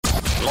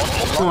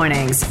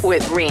Mornings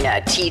with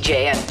Rena,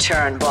 TJ, and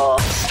Turnbull.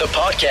 The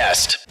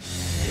podcast.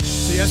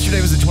 So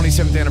yesterday was the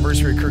 27th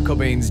anniversary of Kurt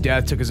Cobain's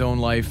death. Took his own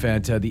life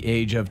at the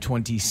age of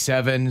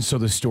 27. So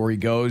the story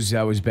goes,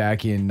 that was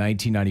back in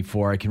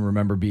 1994. I can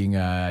remember being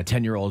a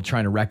 10-year-old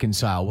trying to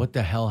reconcile what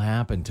the hell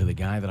happened to the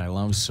guy that I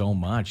love so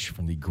much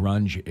from the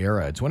grunge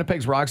era. It's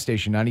Winnipeg's rock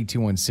station,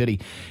 92.1 City.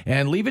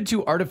 And leave it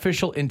to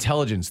artificial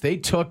intelligence. They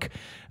took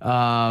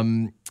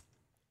a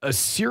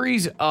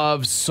series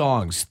of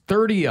songs,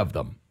 30 of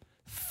them,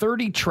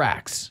 30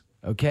 tracks.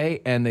 Okay,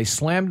 and they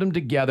slammed them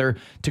together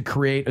to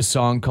create a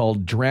song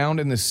called Drowned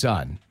in the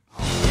Sun.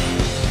 It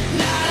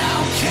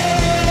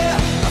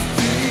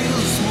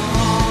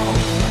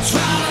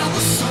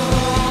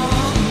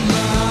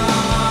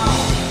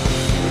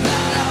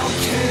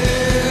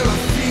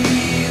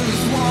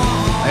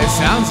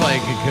sounds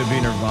like it could be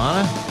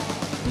Nirvana.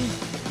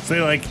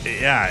 So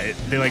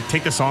they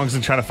take the songs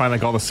and try to find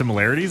like all the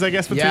similarities, I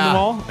guess, between them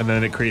all, and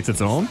then it creates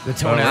its own. The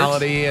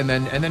tonality, and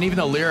then even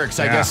the lyrics,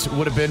 I guess,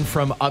 would have been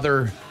from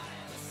other.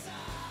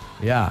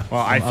 Yeah. Well,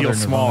 I feel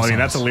small. I mean,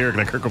 that's a lyric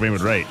that Kurt Cobain would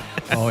write.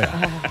 Oh,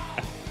 yeah.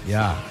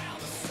 Yeah.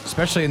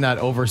 Especially in that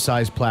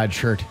oversized plaid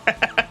shirt.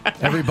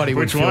 Everybody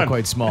would feel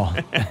quite small.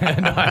 No,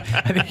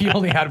 I think he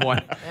only had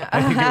one.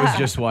 I think it was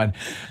just one.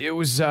 It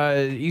was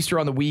Easter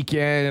on the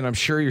weekend, and I'm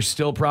sure you're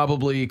still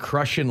probably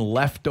crushing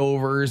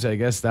leftovers. I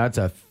guess that's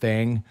a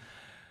thing.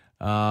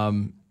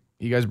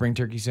 You guys bring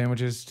turkey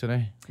sandwiches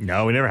today?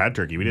 No, we never had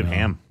turkey. We did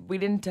ham. We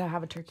didn't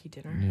have a turkey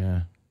dinner.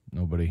 Yeah,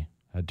 nobody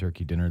had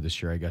turkey dinner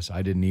this year, I guess.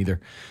 I didn't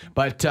either.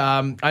 But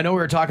I know we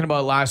were talking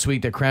about last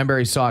week that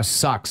cranberry sauce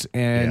sucks.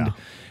 And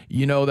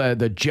you know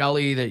the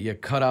jelly that you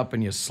cut up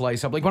and you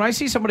slice up. Like when I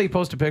see somebody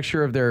post a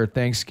picture of their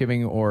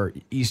Thanksgiving or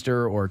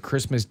Easter or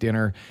Christmas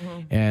dinner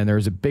and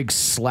there's a big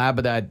slab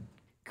of that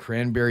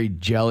cranberry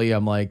jelly,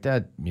 I'm like,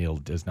 that meal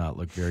does not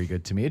look very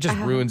good to me. It just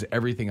ruins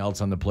everything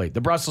else on the plate.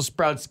 The Brussels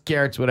sprouts,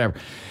 carrots, whatever.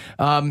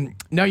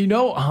 Now, you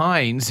know,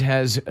 Heinz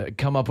has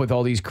come up with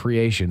all these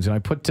creations, and I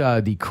put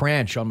the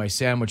Cranch on my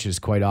sandwiches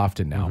quite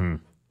often now.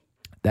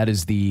 That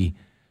is the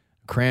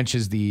Cranch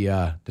is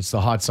that's the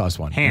hot sauce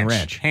one.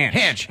 Hanch.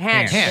 Hanch.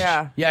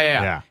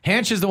 Yeah.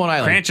 Hanch is the one I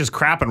like. Cranch is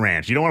crap and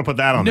ranch. You don't want to put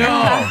that on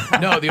there.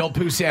 No, the old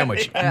poo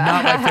sandwich.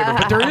 Not my favorite.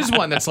 But there is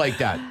one that's like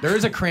that. There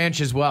is a Cranch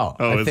as well.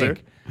 Oh, I is think.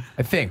 there?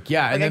 I think,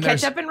 yeah. Like and then a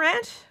ketchup and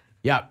ranch?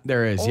 Yeah,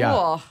 there is, yeah.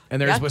 Oh, and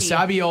there's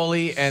yucky.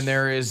 wasabi-oli, and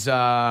there is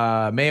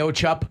mayo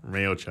chup.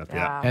 Mayo chup,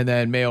 yeah. And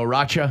then mayo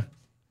racha.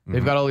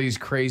 They've got all these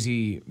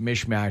crazy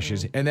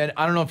mishmashes. And then,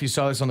 I don't know if you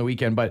saw this on the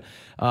weekend, but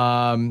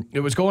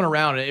it was going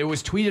around. It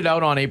was tweeted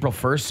out on April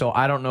 1st, so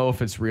I don't know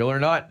if it's real or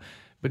not.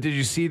 But did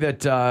you see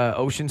that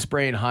Ocean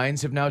Spray and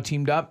Heinz have now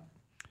teamed up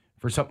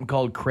for something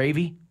called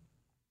Cravy?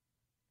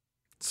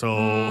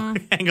 So,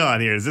 hang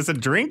on here. Is this a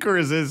drink or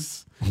is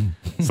this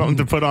something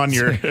to put on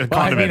your condiments?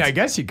 Well, I mean, I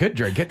guess you could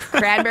drink it.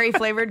 Cranberry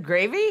flavored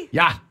gravy?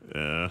 Yeah.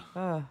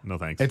 No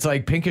thanks. It's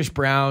like pinkish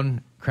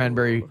brown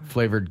cranberry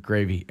flavored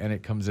gravy, and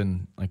it comes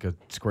in like a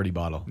squirty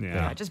bottle.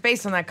 Yeah, just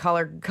based on that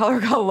color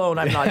alone,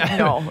 I'm not,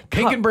 no.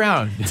 Pink and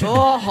brown.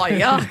 Oh,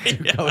 yeah.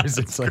 Two colors.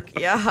 It's like,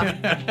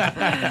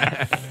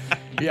 Yeah.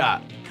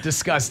 yeah,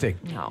 disgusting.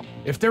 No.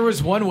 If there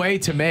was one way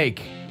to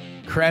make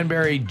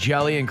cranberry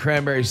jelly and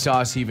cranberry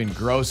sauce even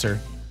grosser,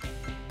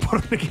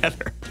 put them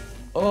together.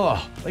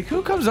 oh, like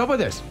who comes up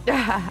with this?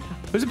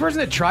 Who's the person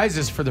that tries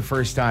this for the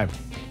first time?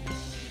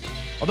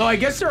 Although I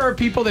guess there are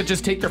people that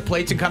just take their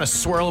plates and kind of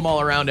swirl them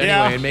all around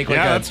anyway and make like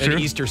an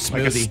Easter smoothie.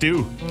 Like a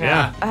stew.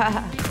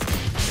 Yeah.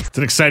 It's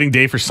an exciting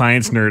day for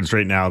science nerds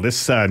right now.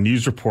 This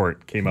news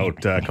report came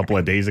out a couple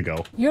of days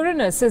ago.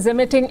 Uranus is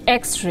emitting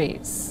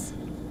X-rays.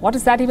 What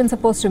is that even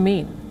supposed to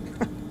mean?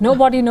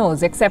 Nobody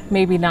knows except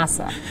maybe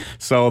NASA.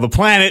 So the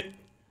planet,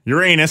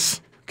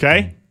 Uranus,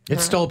 okay?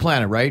 It's still a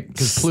planet, right?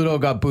 Because Pluto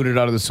got booted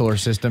out of the solar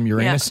system.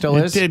 Uranus still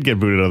is? It did get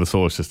booted out of the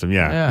solar system,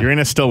 yeah.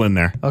 Uranus still in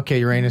there. Okay,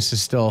 Uranus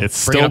is still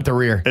It's bringing still up the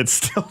rear. It's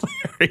still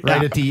there, yeah.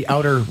 Right at the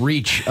outer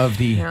reach of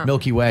the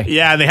Milky Way.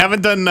 Yeah, they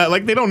haven't done,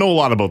 they don't know a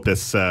lot about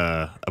this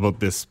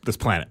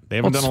planet. They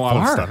haven't done a lot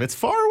of stuff. It's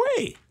far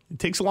away. It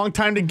takes a long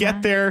time to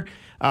get there.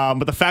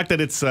 But the fact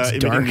that it's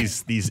emitting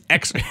these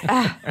X-rays.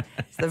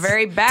 It's the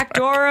very back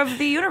door of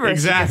the universe,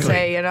 Exactly. you could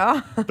say, you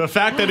know? The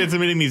fact that it's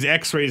emitting these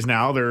X-rays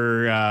now,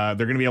 they're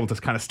going to be able to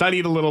kind of study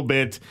it a little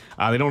bit.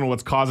 They don't know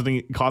what's causing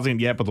it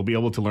yet, but they'll be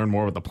able to learn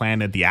more about the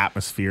planet, the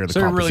atmosphere, the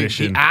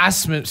composition. Really, the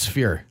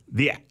atmosphere.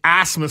 The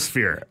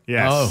atmosphere,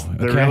 yes. Oh, okay.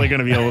 They're really going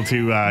to be able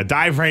to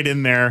dive right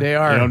in there. They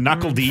are. You know,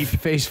 knuckle deep.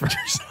 Face first.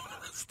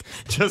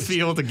 Just be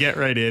able to get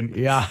right in.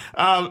 Yeah.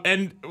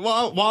 And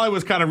while I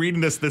was kind of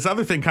reading this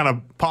other thing kind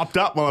of popped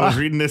up while I was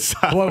reading this.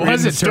 What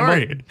was it,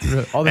 story?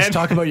 All this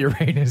talk about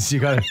Uranus, you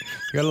got a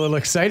little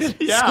excited?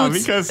 Yeah,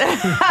 Scoots.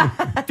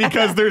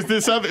 because there's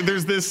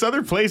this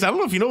other place. I don't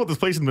know if you know about this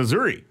place in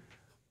Missouri.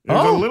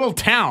 There's a little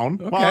town.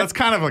 Okay. Well, it's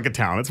kind of like a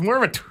town. It's more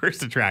of a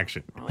tourist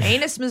attraction.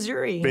 Anus,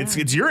 Missouri. Yeah.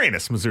 It's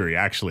Uranus, Missouri,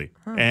 actually.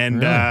 Huh.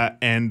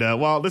 And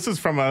well, this is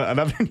from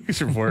another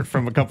news report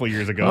from a couple of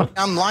years ago.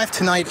 I'm live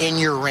tonight in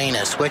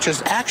Uranus, which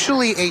is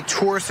actually a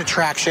tourist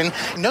attraction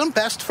known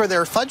best for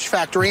their fudge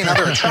factory and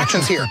other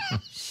attractions here.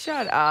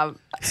 Shut up.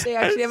 They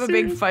actually have a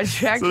big fudge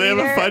factory. So they have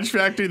a fudge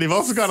factory. They've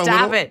also got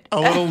a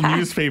little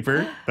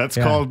newspaper that's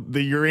called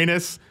the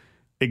Uranus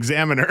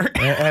Examiner.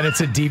 And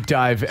it's a deep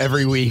dive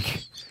every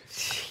week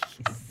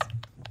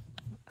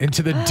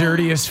into the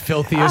dirtiest,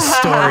 filthiest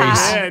stories.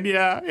 And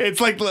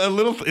it's like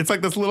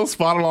this little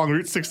spot along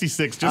Route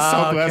 66, just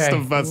southwest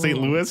of St.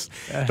 Louis.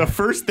 The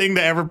first thing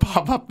to ever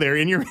pop up there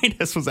in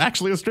Uranus was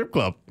actually a strip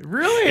club.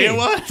 Really? It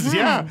was,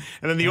 yeah.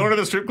 And then the owner of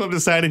the strip club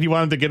decided he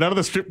wanted to get out of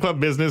the strip club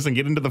business and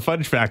get into the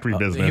fudge factory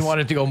business. He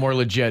wanted to go more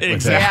legit.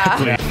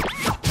 Exactly. With it.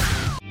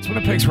 It's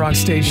Winnipeg's Rock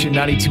Station,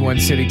 92.1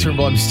 City.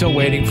 Turnbull, I'm still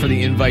waiting for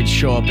the invite to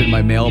show up in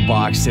my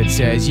mailbox that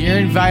says, you're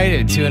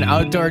invited to an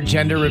outdoor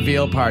gender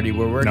reveal party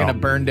where we're going to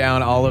burn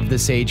down all of the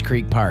Sage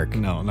Creek Park.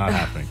 No, not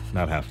happening.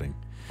 Not happening.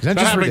 Is that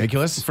just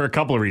ridiculous? For a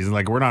couple of reasons.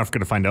 Like, we're not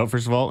going to find out,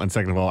 first of all. And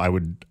second of all, I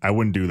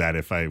wouldn't do that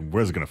if I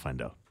was going to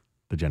find out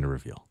the gender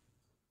reveal.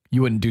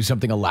 You wouldn't do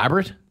something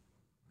elaborate?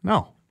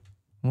 No.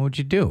 What would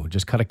you do?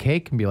 Just cut a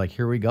cake and be like,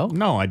 here we go?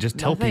 No, I just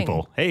tell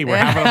people, hey, we're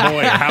having a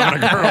boy or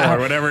having a girl or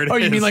whatever it is. Oh,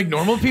 you mean like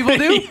normal people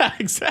do? Yeah,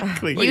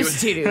 exactly.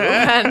 Used to do.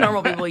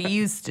 Normal people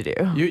used to do.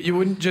 You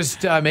wouldn't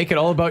just make it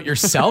all about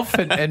yourself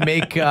and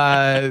make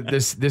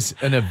this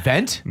an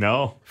event?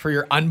 No. For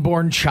your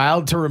unborn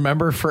child to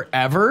remember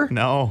forever?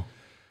 No.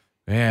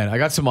 Man, I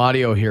got some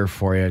audio here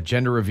for you.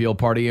 Gender reveal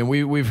party. And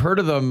we've heard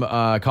of them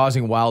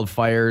causing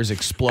wildfires,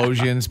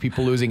 explosions,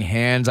 people losing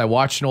hands. I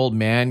watched an old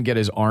man get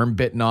his arm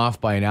bitten off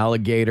by an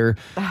alligator,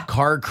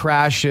 car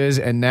crashes,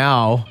 and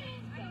now...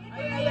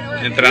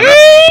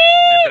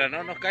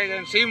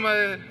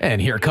 And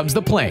here comes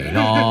the plane,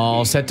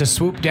 all set to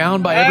swoop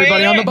down by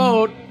everybody on the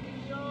boat.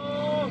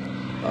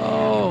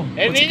 Oh,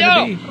 what's it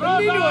gonna be?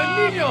 El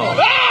niño.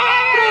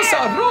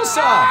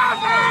 Rosa.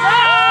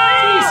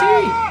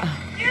 Sí.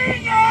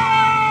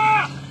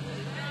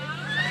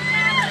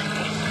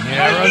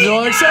 Yeah, everyone's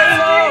all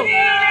excited.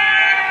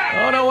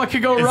 Oh no, what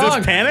could go wrong? Is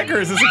this panic or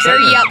is this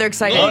excitement? They're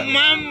excited.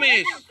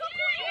 I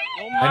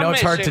know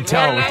it's hard to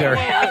tell with their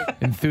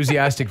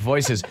enthusiastic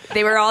voices.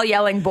 They were all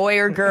yelling boy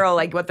or girl,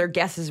 like what their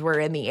guesses were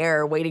in the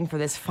air, waiting for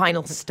this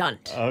final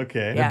stunt.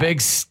 Okay. The big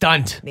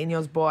stunt.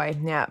 Niño's boy,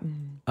 yeah.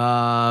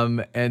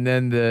 And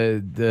then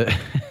the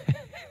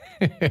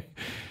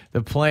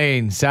the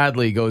plane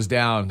sadly goes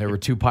down. There were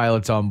 2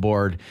 pilots on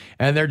board,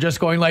 and they're just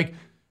going like,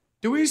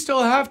 do we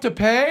still have to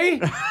pay?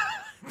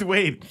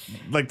 Wait,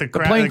 like the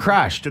plane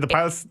crashed. Did the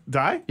pilots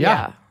die?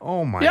 Yeah.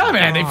 Oh my. Yeah, God.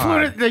 man. They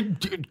flew. They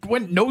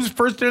went nose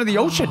first into the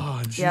ocean.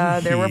 Oh, yeah,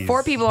 there were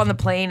 4 people on the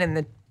plane,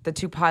 and the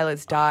 2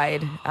 pilots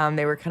died.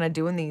 They were kind of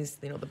doing these,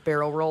 the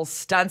barrel roll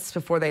stunts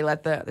before they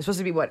let they're supposed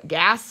to be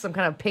gas, some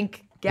kind of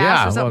pink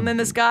gas or something in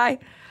the sky.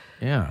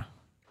 Yeah.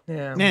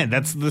 Yeah. Man,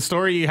 that's the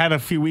story you had a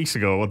few weeks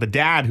ago with the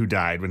dad who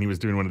died when he was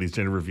doing one of these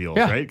gender reveals,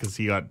 right? Because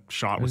he got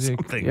shot with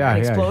something. Yeah,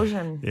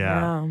 explosion.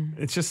 Yeah.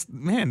 It's just,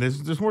 man,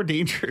 there's more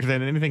danger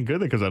than anything good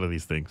that comes out of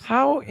these things.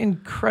 How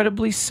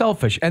incredibly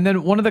selfish. And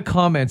then one of the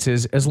comments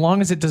is, as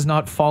long as it does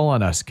not fall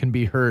on us, can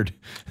be heard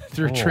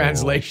through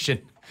translation.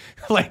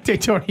 Like, they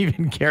don't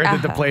even care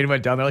that the plane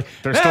went down. They're like,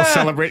 they're still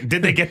celebrating.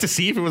 Did they get to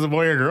see if it was a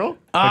boy or girl?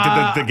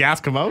 Like, did the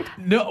gas come out?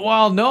 No.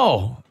 Well,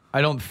 no. I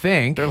don't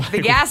think.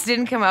 The gas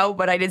didn't come out,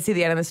 but I did see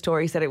the end of the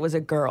story said it was a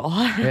girl.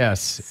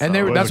 Yes. And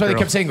that's why they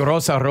kept saying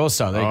Rosa,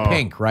 Rosa, like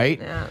pink,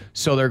 right? Yeah.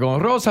 So they're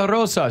going Rosa,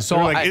 Rosa. So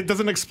like, does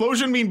an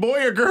explosion mean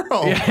boy or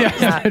girl?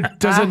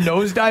 Does a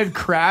nosedive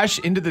crash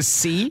into the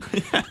sea?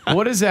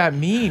 What does that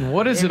mean?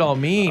 What does it all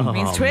mean? It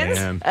means twins.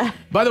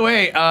 By the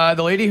way,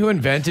 the lady who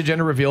invented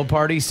gender reveal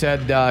party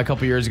said a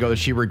couple years ago that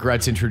she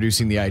regrets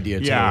introducing the idea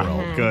to the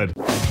world. Good.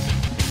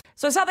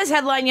 So I saw this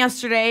headline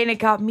yesterday, and it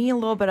got me a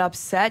little bit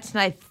upset, and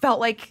I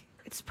felt like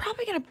it's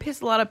probably going to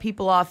piss a lot of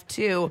people off,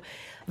 too.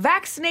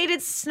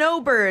 Vaccinated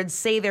snowbirds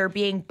say they're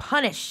being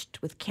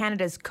punished with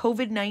Canada's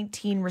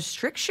COVID-19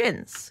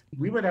 restrictions.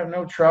 We would have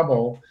no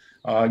trouble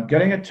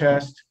getting a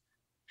test,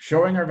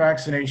 showing our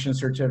vaccination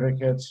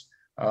certificates,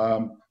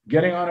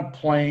 getting on a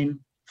plane,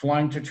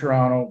 flying to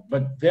Toronto,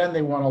 but then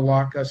they want to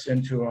lock us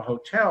into a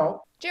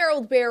hotel.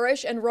 Gerald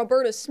Barish and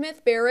Roberta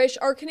Smith Barish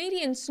are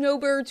Canadian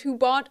snowbirds who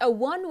bought a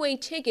one-way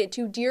ticket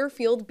to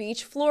Deerfield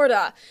Beach,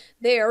 Florida.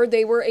 There,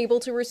 they were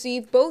able to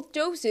receive both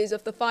doses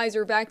of the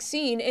Pfizer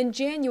vaccine in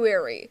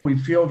January. We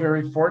feel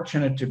very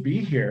fortunate to be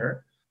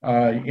here,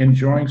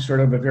 enjoying sort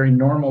of a very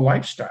normal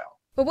lifestyle.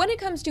 But when it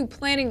comes to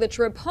planning the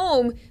trip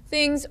home,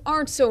 things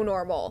aren't so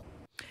normal.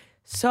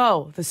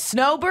 So, the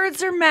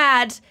snowbirds are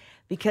mad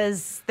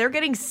because they're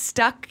getting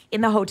stuck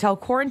in the hotel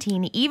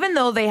quarantine, even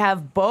though they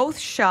have both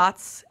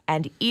shots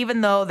and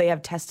even though they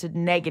have tested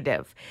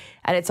negative.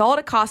 And it's all at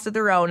a cost of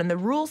their own. And the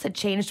rules had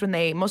changed when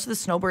most of the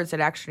snowbirds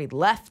had actually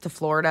left to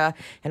Florida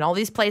and all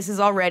these places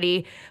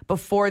already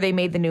before they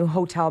made the new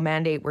hotel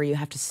mandate where you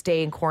have to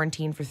stay in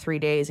quarantine for 3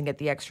 days and get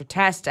the extra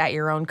test at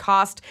your own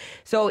cost.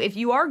 So if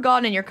you are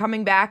gone and you're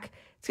coming back,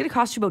 it's going to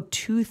cost you about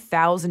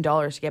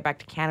 $2,000 to get back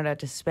to Canada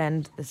to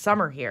spend the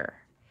summer here.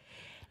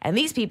 And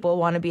these people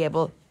want to be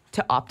able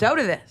to opt out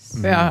of this.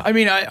 Yeah, I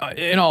mean,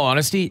 in all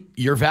honesty,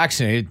 you're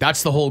vaccinated.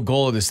 That's the whole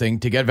goal of this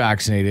thing, to get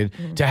vaccinated,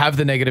 to have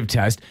the negative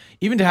test,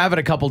 even to have it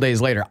a couple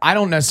days later. I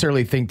don't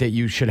necessarily think that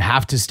you should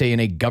have to stay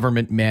in a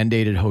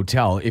government-mandated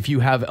hotel. If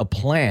you have a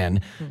plan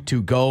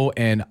to go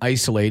and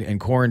isolate and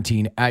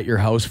quarantine at your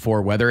house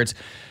for whether it's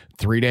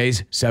 3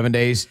 days, 7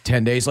 days,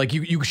 10 days, like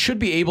you should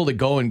be able to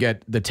go and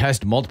get the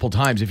test multiple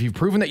times. If you've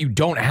proven that you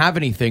don't have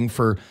anything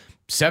for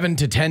 7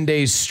 to 10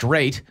 days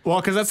straight.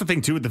 Well, because that's the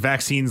thing too with the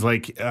vaccines.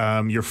 Like,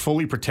 you're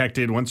fully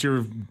protected once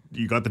you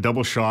got the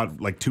double shot,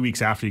 like 2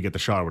 weeks after you get the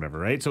shot or whatever,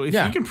 right? So if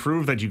you can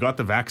prove that you got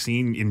the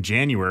vaccine in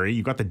January,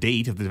 you got the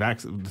date of the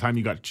time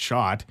you got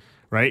shot,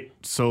 right?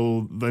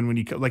 So then when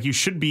you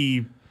should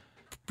be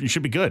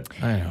good.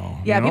 I know.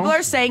 Yeah, people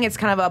are saying it's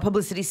kind of a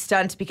publicity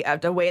stunt,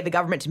 a way of the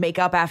government to make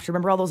up after.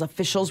 Remember all those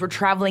officials were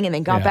traveling and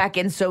they got back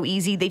in so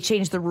easy? They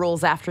changed the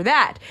rules after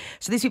that.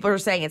 So these people are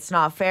saying it's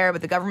not fair,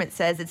 but the government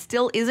says it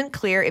still isn't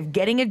clear if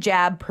getting a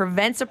jab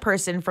prevents a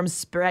person from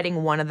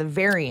spreading one of the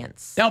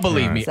variants. Now,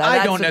 believe me,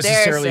 I don't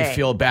necessarily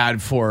feel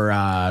bad for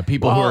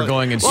people who are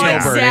going and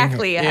snowbirding.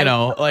 Exactly. You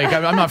know, like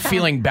I'm not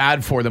feeling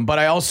bad for them, but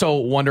I also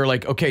wonder,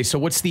 like, okay, so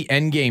what's the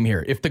end game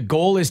here? If the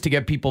goal is to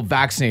get people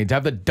vaccinated, to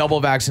have the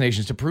double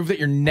vaccinations, to prove that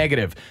you're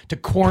negative, to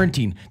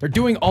quarantine, they're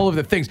doing all of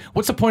the things.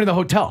 What's the point of the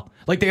hotel?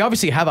 Like, they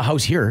obviously have a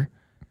house here.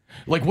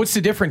 Like, what's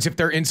the difference if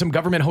they're in some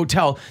government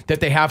hotel that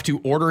they have to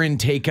order in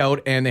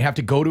takeout and they have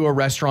to go to a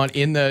restaurant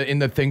in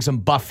the thing, some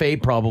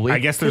buffet probably? I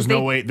guess there's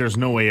no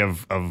way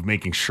of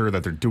making sure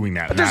that they're doing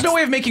that. But there's no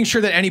way of making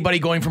sure that anybody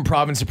going from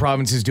province to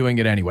province is doing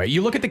it anyway.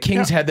 You look at the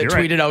King's Head that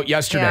tweeted out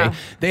yesterday. Yeah.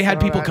 They had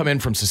people come in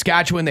from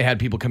Saskatchewan, they had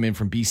people come in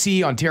from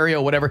BC,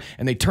 Ontario, whatever,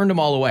 and they turned them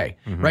all away.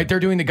 Right? They're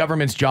doing the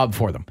government's job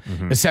for them,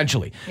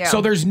 essentially. Yeah. So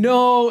there's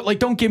no, like,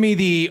 don't give me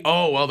the,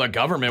 the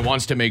government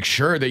wants to make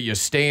sure that you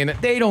stay in it.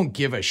 They don't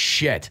give a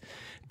shit.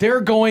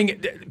 They're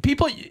going,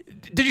 people,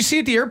 did you see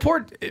at the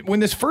airport when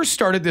this first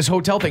started, this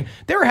hotel thing,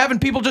 they were having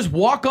people just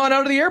walk on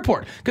out of the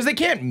airport because they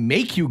can't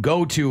make you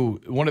go to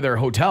one of their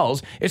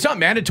hotels. It's not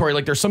mandatory.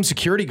 Like, there's some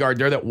security guard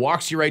there that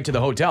walks you right to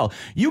the hotel.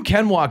 You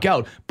can walk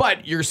out,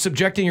 but you're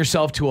subjecting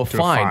yourself to a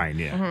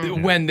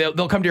fine. When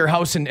they'll come to your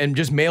house and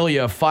just mail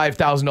you a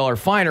 $5,000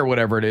 fine or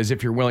whatever it is,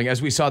 if you're willing,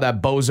 as we saw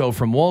that bozo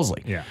from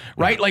Wolseley.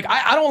 Right? Like,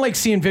 I don't like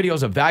seeing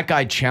videos of that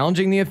guy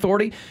challenging the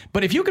authority,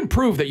 but if you can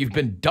prove that you've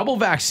been double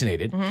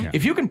vaccinated,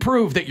 if you can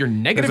prove that you're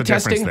negative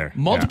testing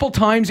multiple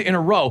times in a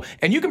row,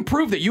 and you can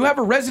prove that you have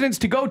a residence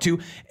to go to,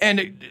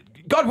 and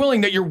God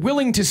willing that you're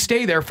willing to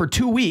stay there for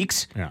 2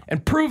 weeks,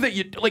 and prove that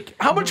you, like,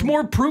 how much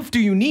more proof do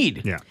you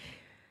need?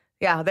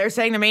 Yeah, they're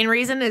saying the main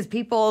reason is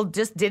people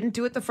just didn't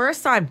do it the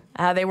first time.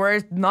 They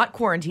were not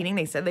quarantining.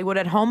 They said they would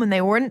at home, and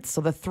they weren't. So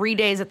the 3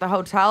 days at the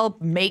hotel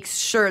makes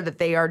sure that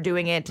they are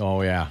doing it.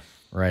 Oh, yeah.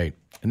 Right.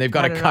 And they've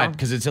got to cut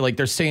because it's like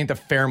they're staying at the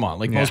Fairmont.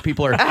 Like, most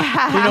people are, you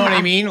know what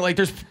I mean? Like,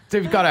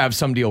 they've got to have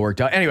some deal worked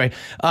out. Anyway,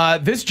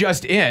 this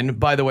just in,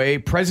 by the way,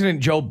 President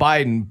Joe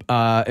Biden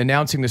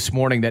announcing this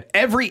morning that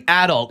every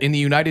adult in the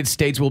United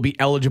States will be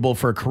eligible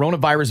for a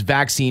coronavirus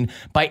vaccine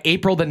by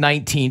April the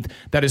 19th.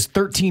 That is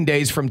 13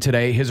 days from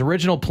today. His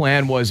original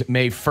plan was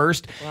May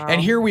 1st. Wow.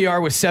 And here we are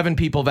with 7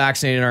 people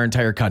vaccinated in our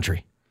entire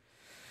country.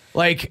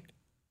 Like,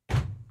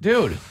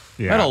 dude.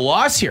 What a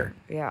loss here.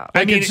 Yeah.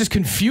 Like, it's just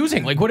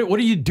confusing. Like, what are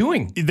you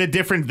doing? The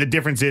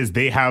difference is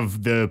they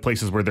have the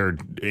places where they're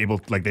able,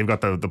 like, they've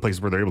got the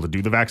places where they're able to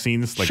do the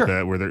vaccines, like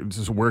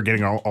we're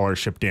getting all ours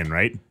shipped in,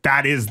 right?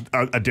 That is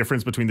a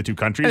difference between the two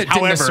countries. And it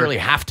didn't necessarily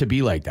have to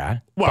be like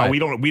that. Well, we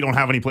don't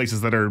have any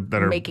places that are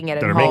making it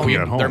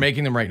at home. They're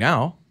making them right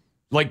now.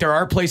 Like, there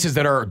are places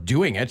that are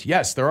doing it.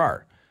 Yes, there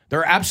are. There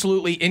are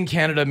absolutely in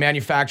Canada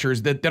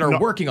manufacturers that are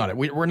working on it.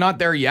 We're not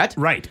there yet.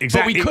 Right,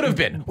 exactly. But we could have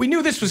been. We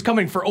knew this was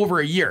coming for over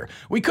a year.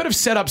 We could have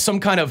set up some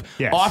kind of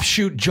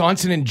offshoot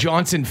Johnson &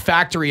 Johnson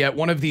factory at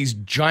one of these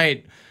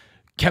giant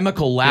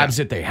chemical labs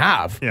that they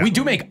have. We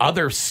do make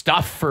other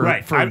stuff for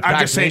I'm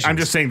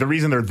just saying the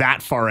reason they're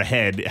that far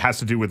ahead has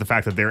to do with the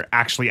fact that they're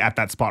actually at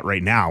that spot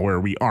right now where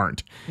we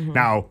aren't.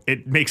 Now,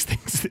 it makes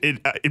things,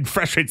 it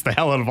frustrates the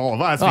hell out of all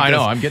of us. Oh, I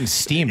know. I'm getting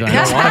steamed.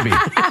 I don't want to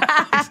be.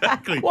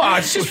 Exactly. Well,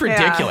 it's just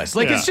ridiculous.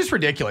 Like, it's just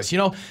ridiculous. You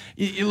know,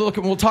 you look,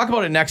 we'll talk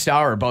about it next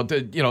hour about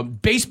the,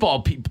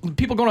 baseball,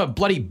 people going to a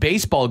bloody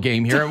baseball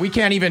game here, and we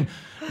can't even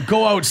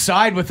go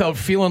outside without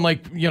feeling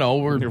like,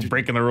 you're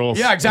breaking the rules.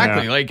 Yeah,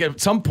 exactly. Yeah. Like, at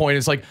some point,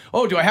 it's like,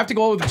 oh, do I have to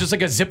go with just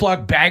like a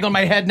Ziploc bag on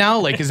my head now?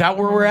 Like, is that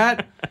where we're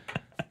at?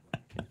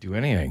 Can't do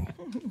anything.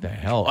 What the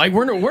hell? Like,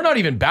 we're not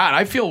even bad.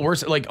 I feel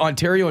worse. Like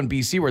Ontario and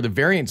BC, where the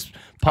variants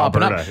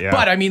popping up. Yeah.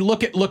 But I mean,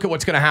 look at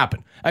what's going to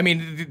happen. I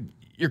mean,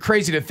 you're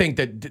crazy to think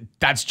that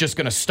that's just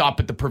going to stop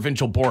at the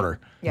provincial border.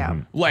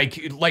 Yeah. Like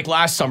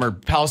last summer,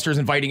 Pallister's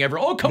inviting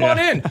everyone. Oh, come on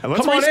in.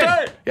 Let's Come on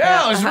restart. in.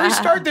 Yeah, let's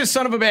restart this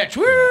son of a bitch.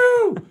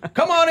 Woo!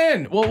 Come on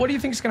in. Well, what do you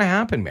think is going to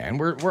happen, man?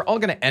 We're all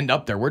going to end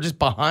up there. We're just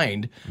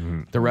behind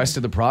the rest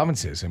of the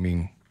provinces. I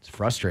mean, it's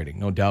frustrating,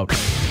 no doubt.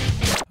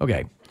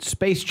 Okay,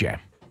 Space Jam.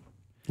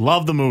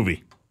 Love the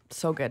movie.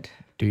 So good.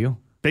 Do you?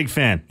 Big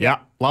fan. Yeah,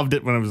 loved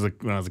it when I was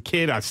a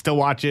kid. I still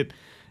watch it,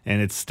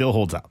 and it still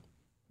holds up.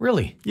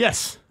 Really?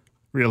 Yes,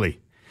 really.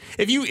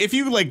 If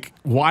you like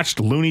watched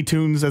Looney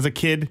Tunes as a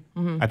kid,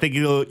 I think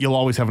you'll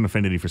always have an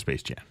affinity for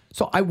Space Jam.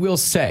 So I will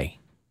say,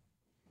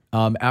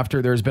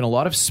 after there's been a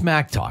lot of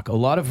smack talk, a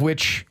lot of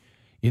which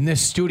in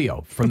this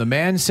studio from the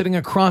man sitting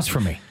across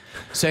from me,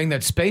 saying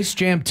that Space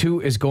Jam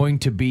 2 is going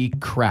to be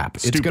crap.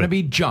 Stupid. It's going to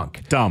be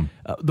junk. Dumb.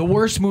 The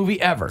worst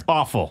movie ever.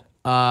 Awful.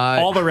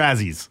 All the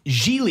Razzies.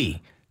 Geely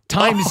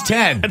times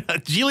 10.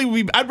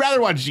 Geely, I'd rather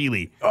watch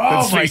Geely than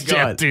Oh my Space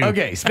Jam God. 2.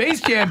 Okay, Space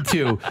Jam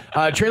 2.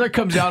 Trailer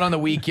comes out on the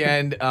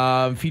weekend.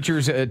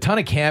 Features a ton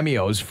of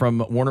cameos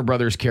from Warner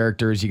Brothers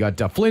characters. You got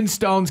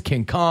Flintstones,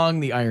 King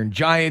Kong, the Iron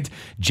Giant,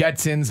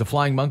 Jetsons, the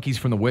Flying Monkeys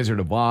from The Wizard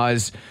of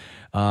Oz.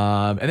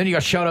 And then you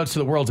got shout outs to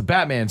the worlds of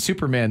Batman,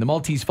 Superman, the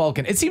Maltese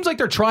Falcon. It seems like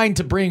they're trying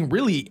to bring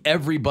really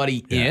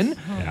everybody in.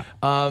 Yeah.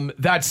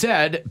 That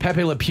said,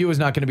 Pepe Le Pew is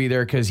not going to be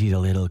there because he's a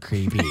little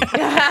creepy.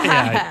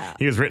 Yeah,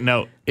 he was written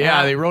out.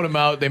 Yeah, they wrote him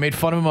out. They made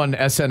fun of him on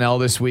SNL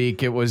this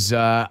week. It was,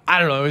 I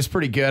don't know, it was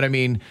pretty good. I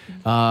mean,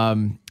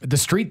 the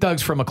Street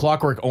Thugs from A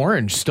Clockwork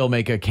Orange still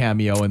make a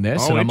cameo in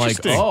this. Oh, and I'm like,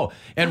 interesting. oh.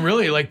 And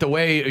really, like the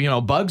way,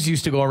 Bugs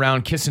used to go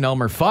around kissing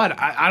Elmer Fudd.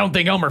 I don't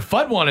think Elmer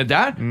Fudd wanted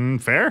that.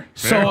 Fair.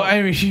 So,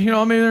 I mean,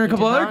 there are a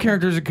couple other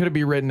characters that could have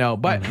been written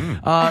out. But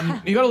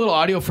you got a little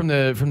audio from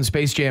the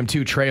Space Jam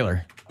 2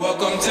 trailer.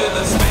 Welcome to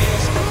the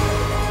space.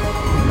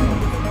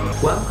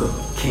 Welcome,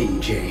 King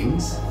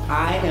James.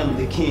 I am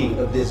the king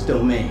of this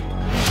domain.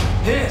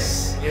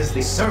 This is the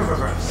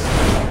serververse.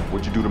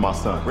 What'd you do to my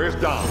son? Where's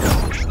Dom?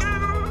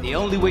 The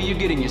only way you're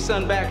getting your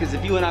son back is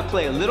if you and I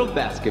play a little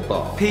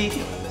basketball. Pete,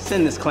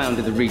 send this clown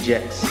to the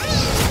rejects.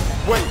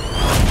 Wait!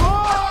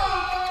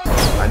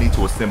 I need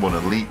to assemble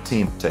an elite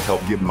team to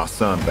help get my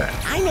son back.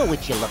 I know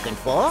what you're looking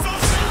for.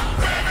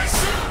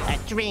 A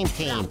dream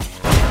team.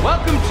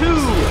 Welcome to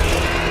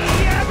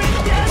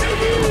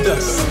The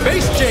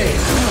Space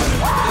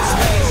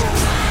Jam.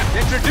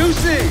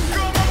 introducing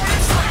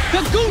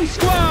the Goon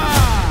Squad.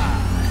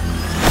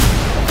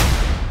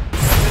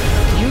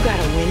 You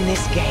gotta win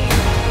this game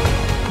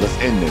Let's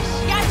end this.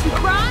 Got you,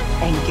 Kron.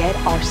 and get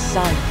our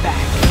son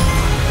back.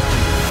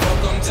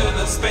 Welcome to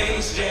the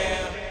Space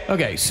Jam.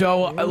 Okay,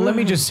 so let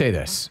me just say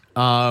this.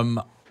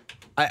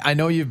 I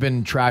know you've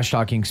been trash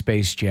talking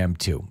Space Jam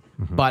 2,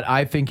 but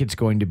I think it's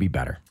going to be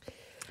better.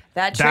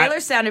 That trailer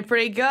sounded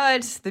pretty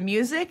good. The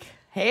music,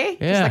 hey,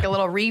 just Yeah. like a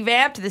little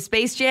revamp to the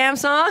Space Jam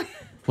song.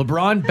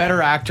 LeBron,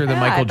 better actor than Yeah,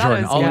 Michael I thought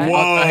it Jordan.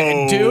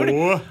 was good.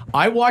 Dude,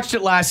 I watched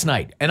it last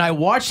night, and I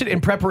watched it in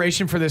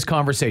preparation for this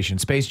conversation,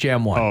 Space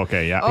Jam 1. Oh,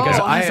 okay, yeah. Because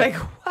I was like,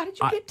 how did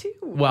you get two?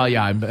 Well,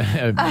 yeah,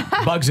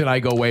 Bugs and I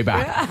go way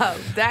back. Oh,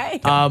 dang.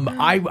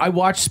 I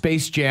watched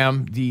Space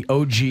Jam, the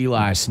OG,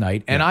 last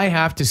night, and I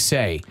have to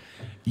say,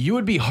 you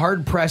would be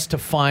hard-pressed to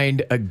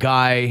find a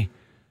guy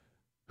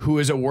who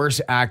is a worse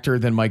actor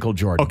than Michael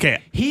Jordan.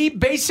 Okay. He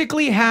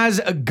basically has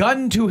a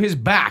gun to his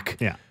back.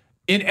 Yeah.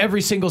 In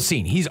every single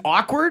scene. He's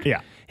awkward.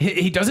 Yeah.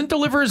 He doesn't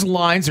deliver his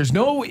lines. There's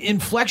no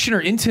inflection or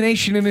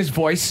intonation in his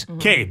voice.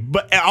 Okay,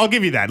 but I'll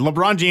give you that.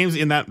 LeBron James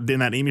in that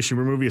Amy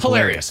Schumer movie is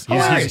hilarious.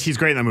 He's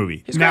great in that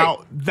movie.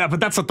 But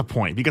that's not the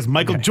point, because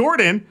Michael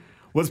Jordan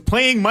was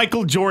playing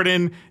Michael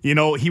Jordan. You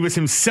know, he was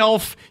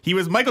himself. He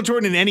was Michael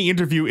Jordan in any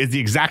interview is the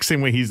exact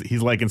same way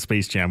he's like in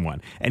Space Jam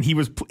 1. And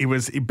it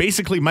was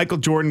basically Michael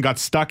Jordan got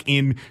stuck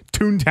in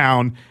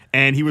Toontown,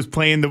 and he was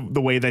playing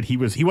the way that he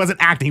wasn't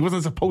acting. He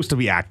wasn't supposed to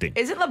be acting.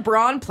 Isn't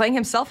LeBron playing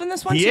himself in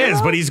this one? He too, is,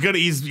 though? but he's good.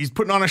 He's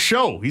putting on a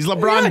show. He's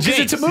LeBron James.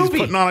 It's a movie.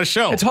 He's putting on a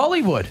show. It's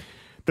Hollywood.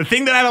 The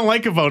thing that I don't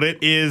like about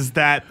it is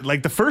that,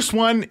 like, the first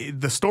one,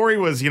 the story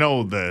was,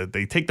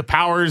 they take the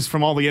powers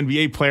from all the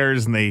NBA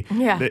players, and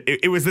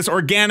it was this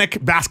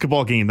organic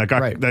basketball game that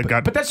got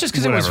But that's just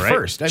because it was right?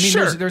 first. I mean,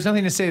 Sure. there's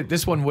nothing to say that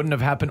this one wouldn't have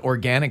happened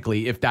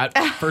organically if that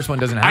first one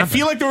doesn't happen. I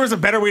feel like there was a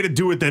better way to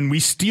do it than we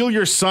steal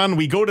your son,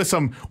 we go to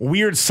some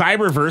weird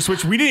cyberverse,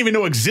 which we didn't even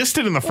know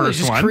existed in the first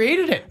just one.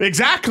 created it.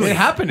 Exactly. It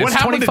happened. It's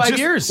 25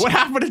 years. What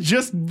happened to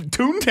just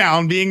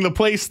Toontown being the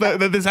place that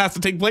this has to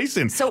take place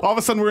in? So- all of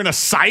a sudden we're in a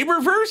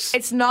cyberverse?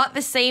 It's not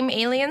the same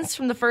aliens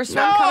from the first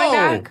one coming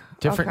back?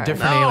 Different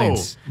Okay.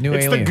 aliens. New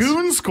it's aliens. the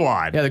Goon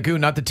Squad. Yeah, the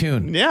Goon, not the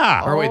Tune.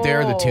 Yeah. Or wait,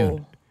 they're the Oh.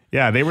 Tune.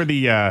 Yeah, they were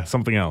the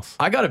something else.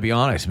 I got to be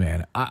honest,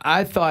 man.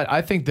 I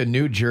think the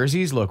new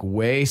jerseys look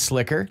way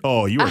slicker.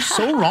 Oh, you are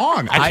so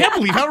wrong. I can't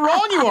believe how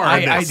wrong you are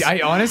on this.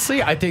 I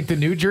honestly, I think the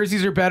new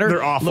jerseys are better.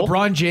 They're awful.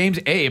 LeBron James,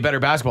 a better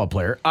basketball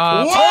player.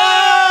 Whoa!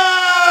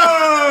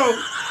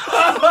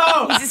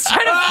 He's just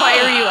trying to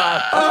fire you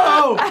up.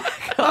 Oh,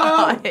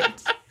 God.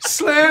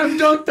 slam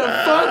dunk the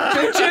fuck,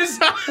 bitches.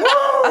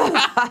 Woo!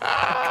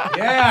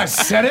 Yeah,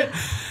 said it.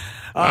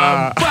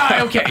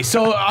 But, okay,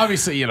 so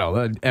obviously,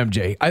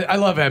 MJ. I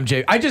love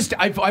MJ.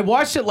 I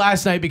watched it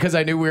last night because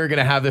I knew we were going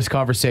to have this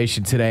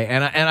conversation today,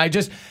 and I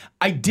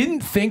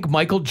didn't think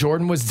Michael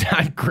Jordan was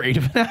that great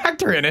of an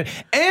actor in it,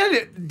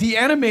 and the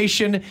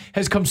animation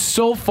has come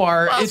so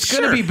far. It's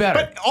going to be better.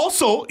 But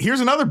also, here's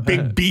another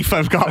big beef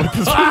I've got with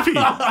this movie.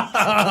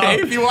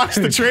 Okay, if you watch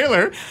the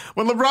trailer,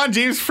 when LeBron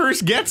James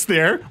first gets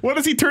there, what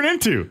does he turn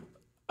into?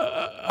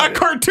 A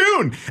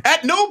cartoon.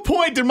 At no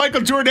point did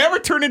Michael Jordan ever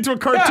turn into a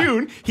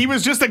cartoon. Yeah. He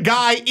was just a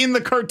guy in the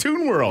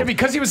cartoon world. Yeah,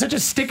 because he was such a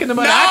stick in the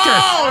mud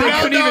actor. They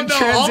couldn't even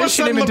transition all of a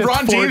sudden, him into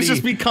LeBron 4D. James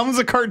just becomes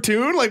a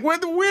cartoon. Like, where's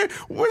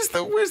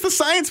the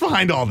science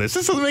behind all this?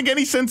 This doesn't make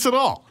any sense at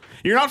all.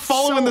 You're not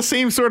following the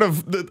same sort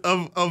of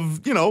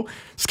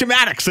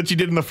schematics that you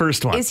did in the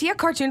first one. Is he a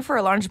cartoon for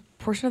a large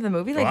portion of the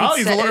movie? Like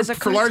well,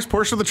 for a large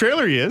portion of the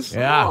trailer, he is.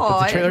 Yeah,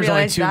 but the trailer's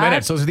only 2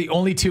 minutes. Those are the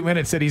only 2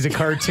 minutes that he's a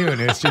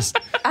cartoon. It's just...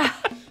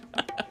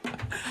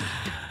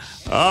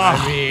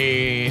 I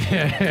mean,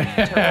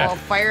 we're all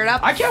fired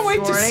up. I can't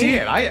wait to see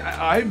it.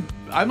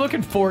 I'm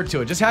looking forward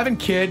to it. Just having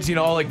kids,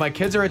 like my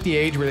kids are at the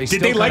age where they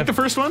did they like the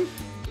first one?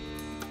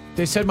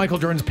 They said Michael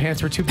Jordan's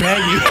pants were too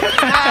baggy.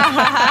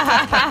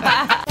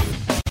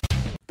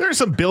 There are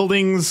some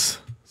buildings,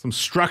 some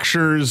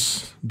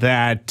structures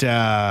that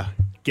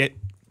get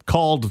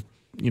called,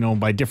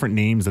 by different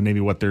names than maybe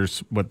what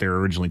they're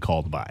originally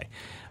called by.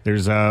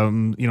 There's a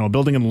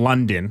building in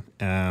London.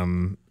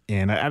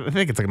 And I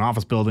think it's like an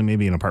office building,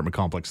 maybe an apartment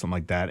complex, something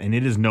like that. And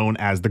it is known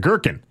as the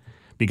Gherkin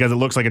because it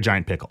looks like a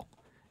giant pickle.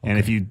 Okay. And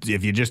if you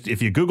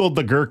Googled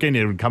the Gherkin,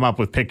 it would come up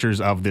with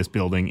pictures of this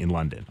building in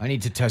London. I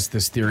need to test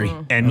this theory.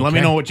 And let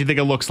me know what you think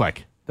it looks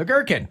like. The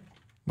Gherkin.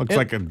 Looks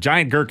like a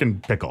giant gherkin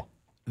pickle.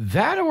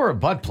 That or a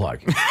butt plug?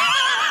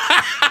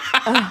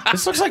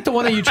 This looks like the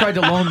one that you tried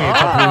to loan me a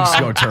couple weeks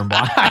ago, Turnbull.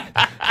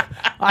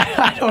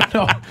 I don't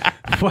know.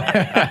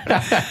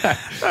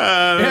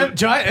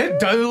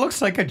 It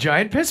looks like a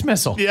giant piss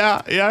missile.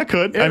 Yeah, it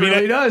could. It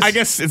really does. I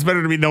guess it's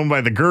better to be known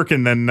by the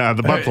gherkin than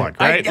the butt plug,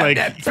 right?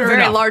 It's a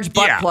very large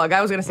butt plug.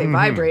 I was going to say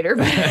vibrator,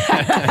 but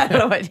I don't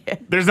know what.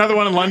 There's another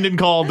one in London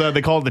called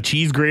they call it the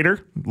cheese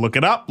grater. Look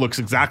it up. Looks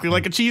exactly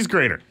like a cheese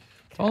grater.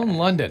 Oh, in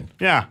London.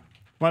 Yeah.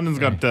 London's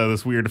got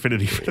this weird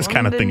affinity for this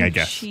kind of thing, I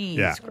guess.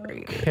 Cheese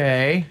grater.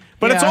 Okay.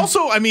 But it's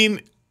also,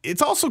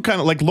 it's also kind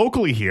of like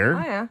locally here.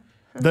 Oh, yeah.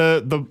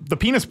 The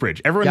penis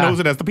bridge. Everyone knows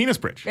it as the penis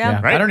bridge.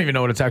 Yeah. Right? I don't even know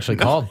what it's actually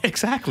called.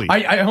 Exactly.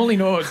 I only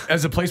know it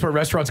as a place where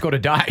restaurants go to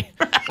die.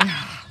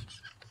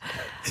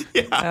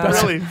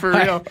 Really, for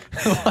real.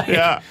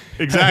 Yeah,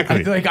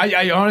 exactly.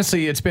 I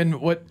honestly, it's been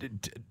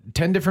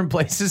 10 different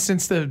places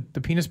since the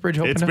penis bridge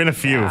opened? It's been a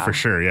few for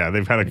sure. Yeah,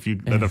 they've had a few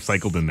that have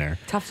cycled in there.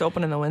 Tough to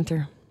open in the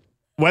winter.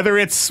 Whether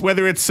it's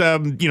a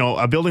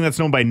building that's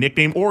known by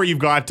nickname, or you've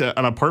got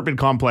an apartment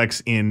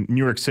complex in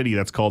New York City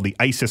that's called the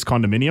ISIS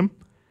condominium.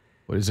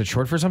 What, is it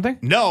short for something?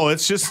 No,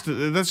 that's just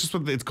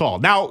what it's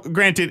called. Now,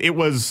 granted, it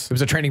was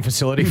a training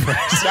facility for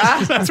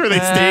that's where they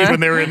stayed when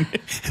they were in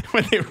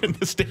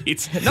the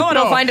States. No one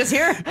will find us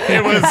here.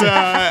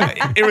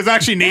 It was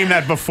actually named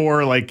that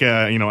before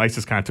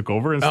ISIS kind of took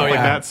over and stuff like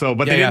that. So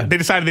they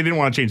decided they didn't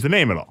want to change the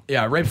name at all.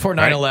 Yeah, right before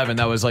 9/11,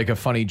 that was like a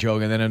funny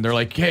joke, and then they're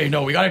like, "Hey,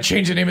 no, we got to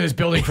change the name of this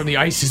building from the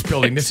ISIS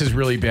building. This is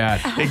really bad."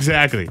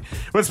 Exactly.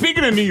 But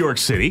speaking of New York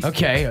City,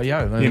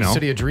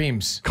 City of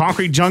Dreams,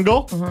 concrete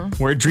jungle,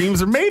 where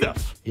dreams are made of.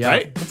 Yeah.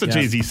 Right? That's what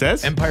Jay-Z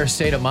says. Empire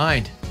State of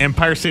Mind.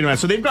 Empire State of Mind.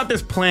 So they've got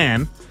this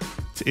plan.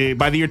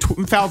 By the year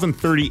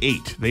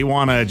 2038, they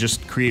want to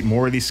just create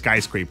more of these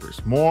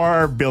skyscrapers,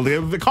 more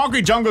building. The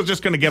concrete jungle is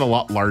just going to get a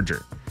lot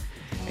larger.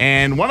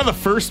 And one of the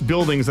first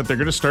buildings that they're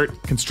going to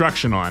start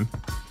construction on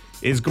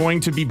is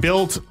going to be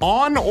built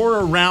on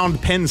or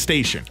around Penn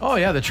Station. Oh,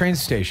 yeah, the train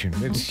station.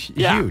 It's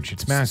huge.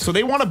 It's massive. So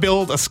they want to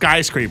build a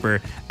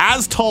skyscraper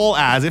as tall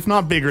as, if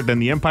not bigger than,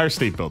 the Empire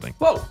State Building.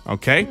 Whoa.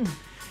 Okay?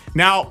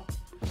 Now,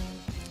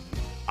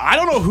 I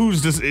don't know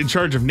who's in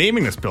charge of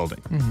naming this building,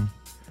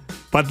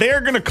 but they're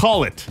going to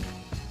call it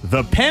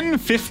the Penn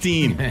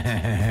 15.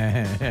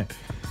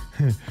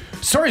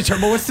 Sorry,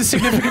 Turnbull, what's the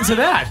significance of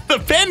that? The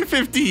Penn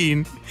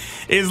 15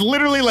 is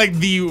literally like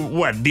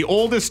the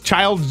oldest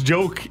child's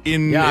joke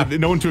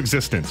known to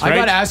existence, right? I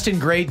got asked in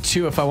grade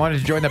 2 if I wanted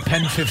to join the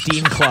Penn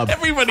 15 club.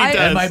 Everybody does.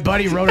 And my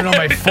buddy wrote it on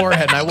my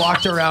forehead, and I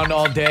walked around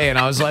all day, and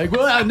I was like,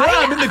 well, no,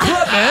 I'm in the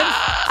club, man.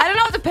 I don't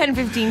know what the Penn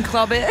 15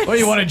 club is. Well,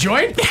 you want to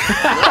join?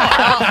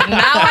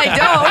 Now I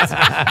don't,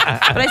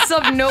 but I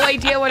still have no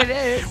idea what it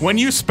is. When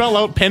you spell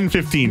out Penn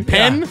 15,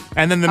 Penn,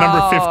 and then the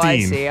number 15. I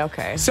see,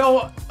 okay.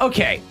 So,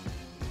 okay.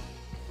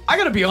 I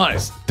gotta be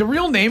honest. The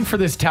real name for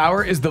this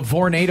tower is the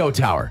Vornado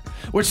Tower,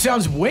 which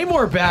sounds way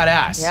more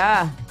badass.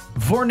 Yeah.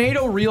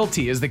 Vornado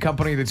Realty is the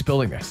company that's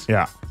building this.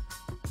 Yeah.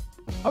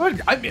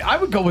 I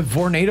would go with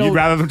Vornado. You'd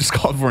rather them just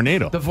call it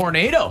Vornado. The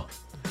Vornado.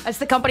 That's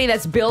the company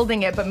that's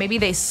building it, but maybe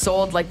they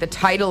sold like the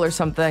title or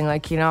something,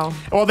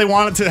 Well, they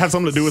wanted to have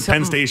something to do with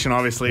Penn Station,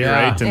 obviously,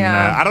 right? And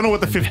I don't know what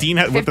the 15,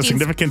 what the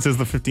significance is.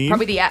 The 15,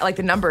 probably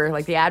the number,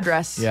 like the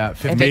address. Yeah,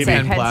 15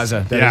 Penn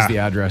Plaza. That is the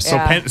address.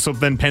 So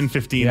then Penn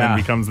 15 then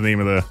becomes the name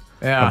of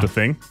the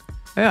thing.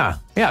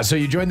 Yeah. So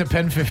you join the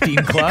Pen 15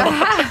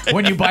 Club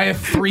when you buy a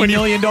 $3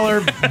 million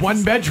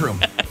one bedroom.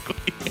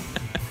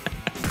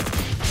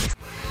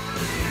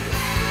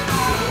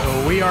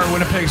 We are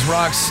Winnipeg's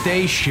rock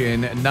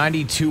station,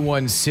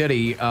 92.1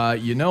 City.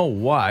 You know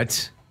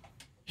what?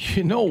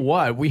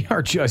 We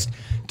are just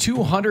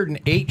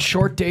 208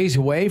 short days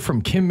away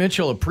from Kim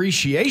Mitchell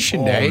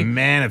Appreciation Day. Oh,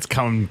 man, it's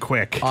coming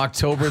quick.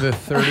 October the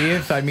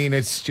 30th. I mean,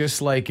 it's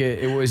just like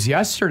it was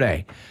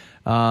yesterday,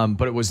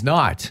 but it was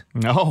not.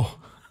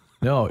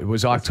 No, it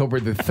was October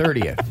the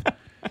 30th.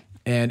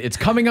 And it's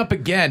coming up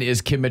again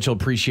is Kim Mitchell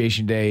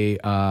Appreciation Day,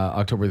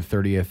 October the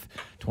 30th,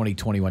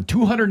 2021.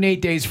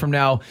 208 days from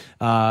now.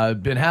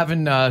 Been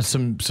having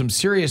some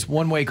serious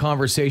one-way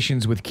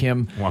conversations with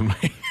Kim.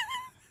 One-way?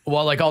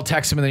 Well, like I'll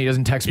text him and then he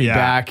doesn't text me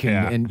back.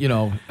 And you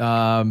know,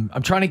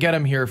 I'm trying to get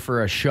him here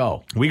for a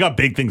show. We got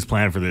big things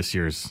planned for this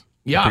year's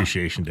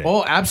Appreciation Day.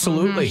 Oh,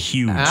 absolutely.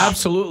 Huge.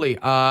 Absolutely.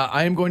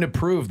 I am going to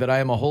prove that I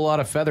am a whole lot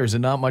of feathers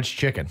and not much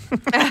chicken.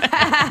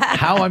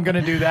 How I'm going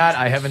to do that,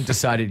 I haven't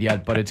decided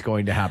yet, but it's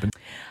going to happen.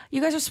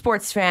 You guys are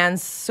sports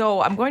fans,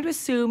 so I'm going to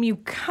assume you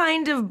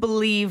kind of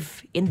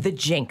believe in the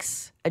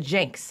jinx, a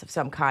jinx of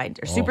some kind,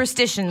 or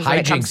superstitions.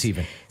 High jinx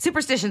even.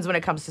 Superstitions when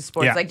it comes to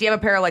sports. Yeah. Like, do you have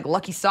a pair of like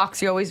lucky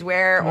socks you always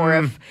wear? Or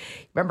if,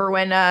 remember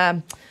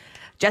when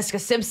Jessica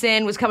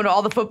Simpson was coming to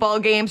all the football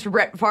games for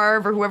Brett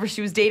Favre or whoever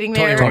she was dating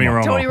there? Tony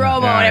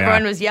Romo. And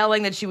everyone was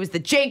yelling that she was the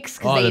jinx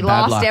because they the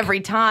bad lost luck.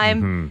 every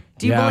time.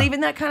 Do you believe in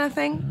that kind of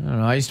thing? I don't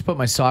know. I used to put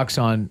my socks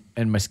on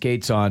and my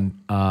skates on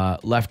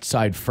left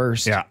side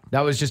first. Yeah.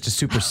 That was just a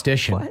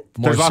superstition. What?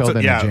 More There's so than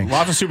a jinx.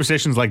 lots of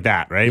superstitions like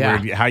that, right?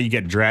 Yeah. Where how you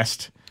get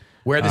dressed.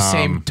 Wear the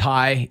same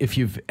tie if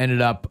you've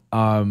ended up,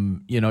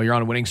 you're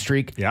on a winning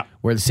streak. Yeah.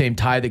 Wear the same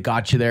tie that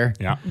got you there.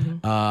 Yeah.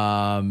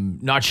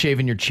 Not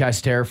shaving your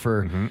chest hair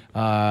for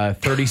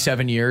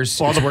 37 years.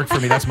 It's worked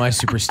for me. That's my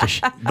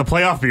superstition. The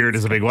playoff beard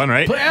is a big one,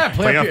 right? Playoff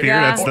beard. beard.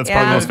 Yeah. That's probably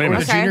the most Or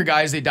famous. the junior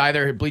guys, they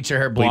bleach their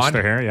hair blonde. Bleach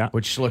their hair, yeah.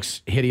 Which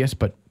looks hideous,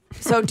 but...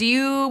 So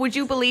would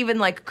you believe in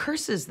like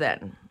curses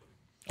then?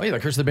 Oh, yeah, the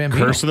Curse of the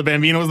Bambino. Curse of the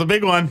Bambino was the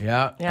big one.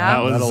 Yeah. Yeah. That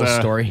was That old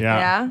story.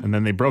 Yeah. And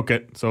then they broke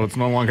it, so it's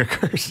no longer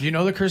cursed. Do you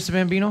know the Curse of the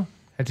Bambino?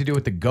 Had to do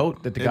with the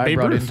goat that the guy Babe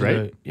brought Ruth, into right?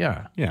 the...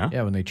 Yeah.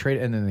 Yeah. When they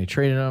traded... And then they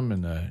traded him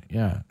and There's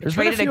been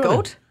Traded a few of them.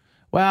 goat?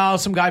 Well,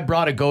 some guy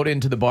brought a goat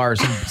into the bar,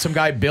 some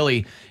guy,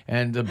 Billy,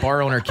 and the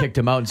bar owner kicked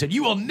him out and said,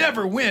 "You will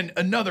never win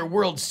another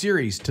World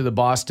Series," to the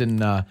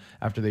Boston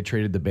after they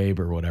traded the Babe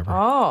or whatever.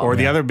 Oh. Or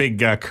the other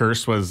big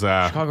curse was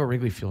Chicago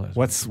Wrigley Field.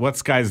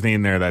 what's guy's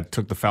name there that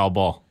took the foul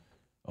ball?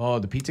 Oh,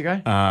 the pizza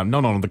guy?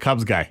 No, the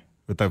Cubs guy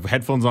with the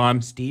headphones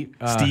on. Steve?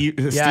 Steve.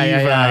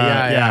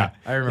 Yeah.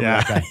 I remember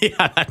that guy.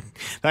 Yeah,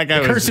 that guy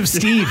was Curse of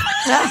Steve.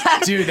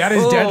 Dude, that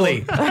is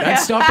deadly. That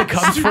stopped the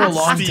Cubs for a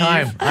long Steve.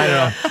 time. I don't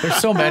know. There's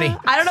so many.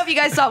 I don't know if you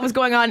guys saw what was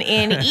going on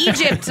in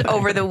Egypt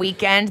over the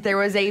weekend. There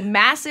was a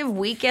massive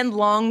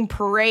weekend-long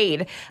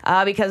parade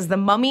because the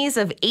mummies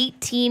of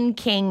 18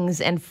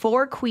 kings and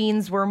 4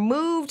 queens were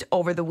moved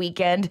over the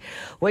weekend,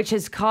 which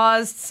has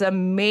caused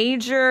some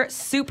major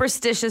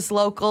superstitious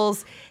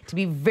locals to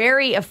be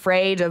very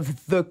afraid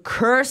of the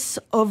curse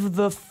of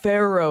the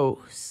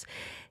pharaohs.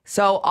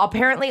 So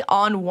apparently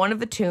on one of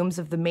the tombs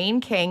of the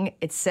main king,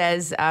 it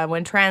says,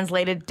 when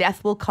translated,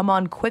 "Death will come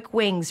on quick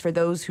wings for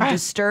those who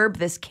disturb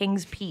this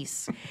king's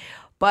peace."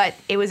 But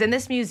it was in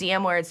this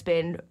museum where it's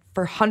been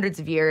for hundreds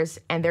of years,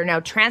 and they're now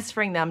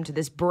transferring them to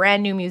this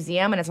brand new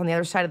museum, and it's on the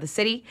other side of the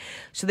city.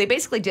 So they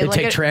basically did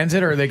They take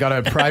transit or they got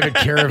a private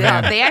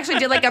caravan? Yeah, they actually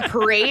did like a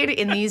parade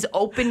in these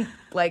open,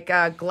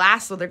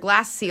 glass, so they're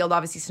glass sealed,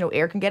 obviously, so no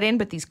air can get in,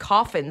 but these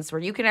coffins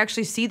where you can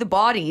actually see the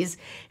bodies,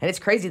 and it's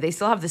crazy. They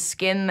still have the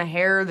skin, the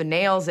hair, the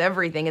nails,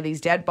 everything of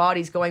these dead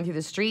bodies going through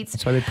the streets.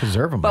 That's why they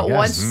preserve them, But I guess.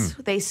 once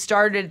they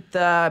started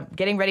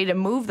getting ready to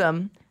move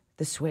them,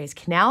 the Suez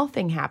Canal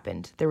thing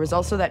happened. There was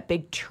also that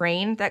big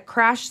train that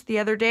crashed the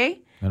other day.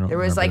 There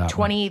was like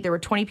 20. There were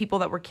 20 people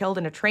that were killed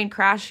in a train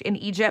crash in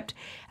Egypt,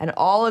 and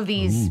all of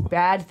these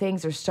bad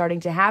things are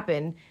starting to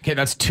happen. Okay,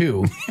 that's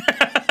 2.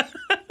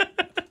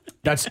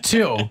 That's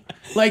 2.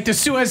 Like the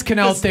Suez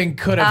Canal thing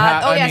could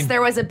have happened.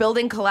 There was a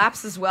building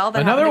collapse as well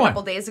that Another happened a one.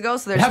 couple days ago.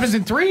 So It there's happens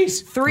in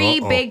 3s.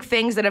 3 big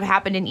things that have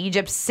happened in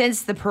Egypt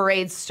since the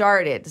parade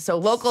started. So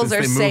locals Since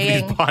are they moved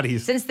saying these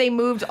bodies. since they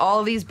moved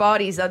all of these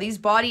bodies. Now these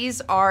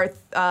bodies are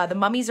the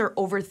mummies are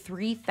over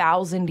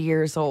 3,000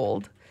 years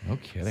old. No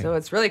kidding. So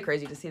it's really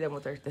crazy to see them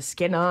with the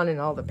skin on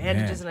and all the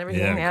bandages and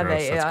everything. Yeah,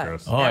 gross. That's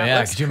gross. Oh, it yeah.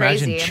 looks Could you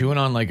crazy. imagine chewing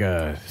on like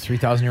a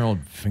 3,000-year-old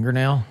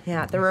fingernail?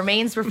 Yeah, the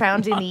remains were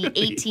found in the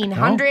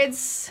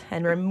 1800s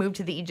and were moved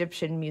to the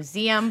Egyptian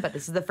Museum, but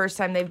this is the first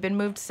time they've been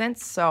moved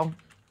since, so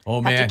Oh,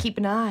 have man. to keep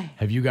an eye.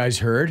 Have you guys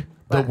heard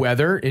the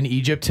weather in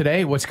Egypt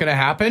today? What's going to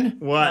happen?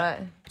 What?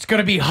 It's going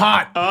to be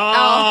hot.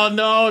 Oh,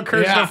 no,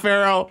 curse Yeah. of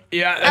Pharaoh.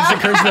 Yeah, that's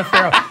the curse of the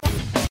Pharaoh.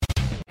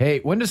 Hey,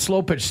 when does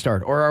slow pitch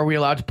start? Or are we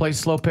allowed to play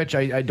slow pitch?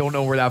 I don't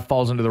know where that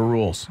falls into the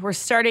rules. We're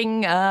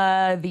starting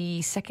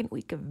the second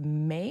week of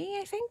May,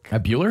 I think.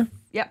 At Bueller?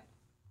 Yep.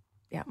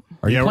 Yeah.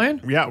 Are you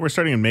playing? Yeah, we're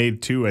starting in May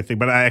too, I think.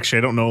 But I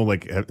don't know.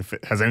 Like,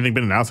 has anything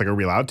been announced? Like, are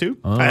we allowed to?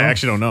 I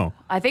actually don't know.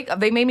 I think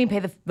they made me pay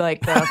the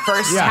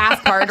first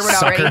half part or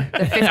whatever, Sucker. already.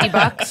 The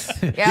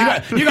 $50.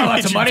 Yeah. You got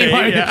lots of money.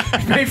 Pay,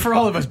 Pay for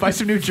all of us. Buy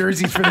some new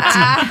jerseys for the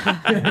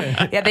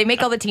team. Yeah, they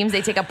make all the teams.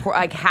 They take up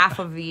like half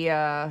of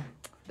the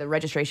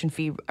registration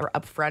fee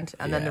up front,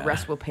 and then the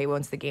rest will pay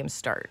once the games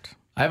start.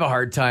 I have a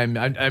hard time.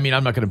 I mean,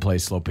 I'm not going to play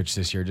slow pitch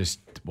this year. Just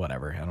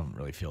whatever. I don't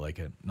really feel like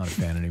it. Not a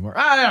fan anymore.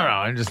 I don't know.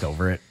 I'm just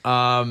over it.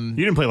 You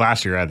didn't play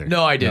last year either.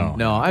 No, I didn't.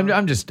 No,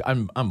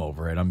 I'm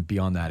over it. I'm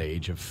beyond that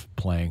age of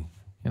playing.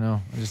 You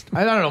know,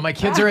 I don't know. My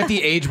kids are at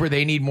the age where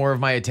they need more of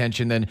my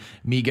attention than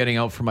me getting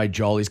out for my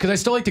jollies. Because I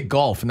still like to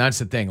golf, and that's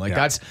the thing. Like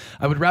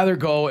I would rather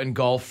go and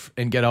golf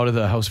and get out of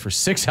the house for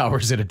 6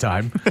 hours at a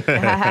time.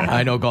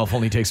 I know golf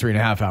only takes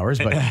 3.5 hours,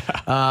 but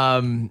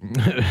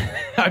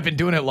I've been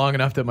doing it long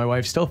enough that my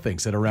wife still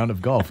thinks that a round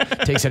of golf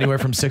takes anywhere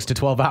from 6 to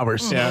 12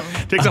 hours. Yeah,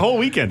 takes a whole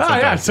weekend.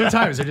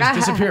 Sometimes I just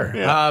disappear.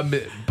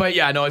 But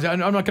yeah, no, I'm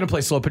not going to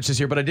play slow pitch this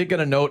year. But I did get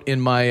a note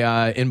in my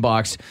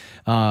inbox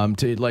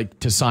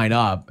to sign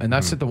up, and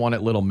that's at the one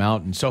at Little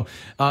Mountain. So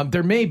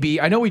there may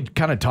be, I know we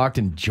kind of talked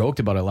and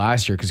joked about it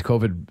last year because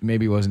COVID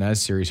maybe wasn't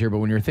as serious here, but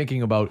when you're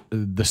thinking about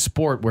the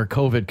sport where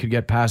COVID could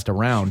get passed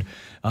around,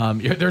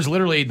 there's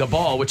literally the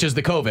ball, which is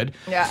the COVID,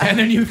 and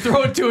then you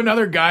throw it to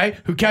another guy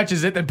who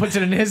catches it, then puts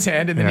it in his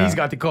hand, and then he's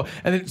got the COVID.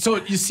 And then, so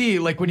you see,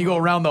 like when you go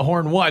around the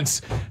horn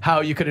once,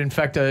 how you could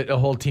infect a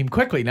whole team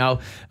quickly. Now,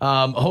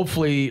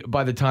 hopefully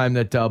by the time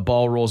that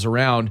ball rolls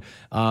around,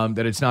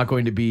 that it's not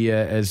going to be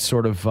as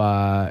sort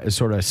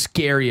of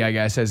scary, I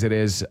guess, as it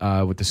is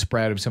with the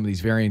spread of some of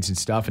these variants and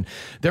stuff. And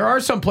there are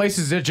some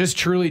places that just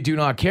truly do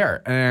not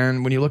care.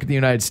 And when you look at the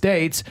United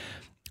States,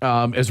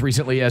 as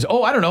recently as,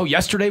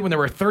 yesterday when there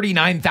were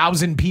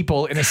 39,000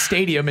 people in a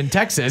stadium in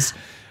Texas,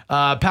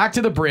 packed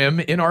to the brim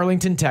in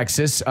Arlington,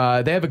 Texas.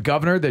 They have a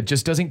governor that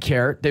just doesn't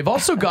care. They've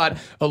also got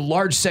a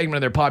large segment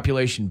of their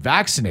population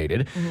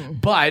vaccinated,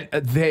 but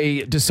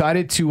they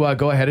decided to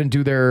go ahead and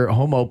do their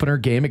home opener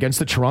game against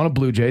the Toronto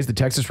Blue Jays. The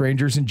Texas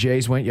Rangers and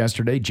Jays went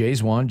yesterday.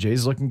 Jays won.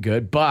 Jays looking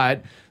good,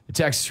 but the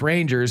Texas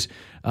Rangers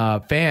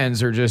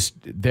fans are just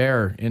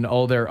there in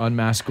all their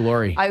unmasked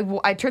glory.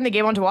 I turned the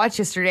game on to watch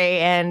yesterday,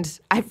 and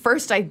at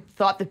first I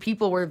thought the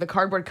people were the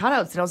cardboard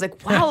cutouts, and I was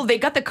like, wow, they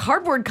got the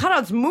cardboard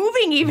cutouts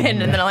moving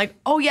even. And then I'm like,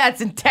 oh yeah,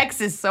 it's in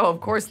Texas, so of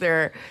course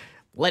they're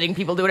letting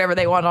people do whatever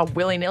they want all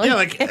willy-nilly.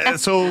 Yeah,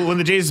 so when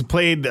the Jays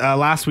played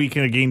last week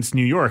against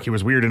New York, it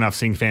was weird enough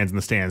seeing fans in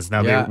the stands.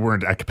 Now they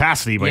weren't at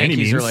capacity by any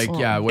means.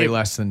 Yankees are way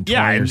less than 20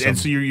 or something. And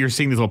so you're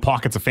seeing these little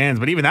pockets of fans.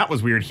 But even that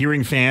was weird.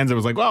 Hearing fans, it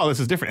was like, wow,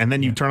 this is different. And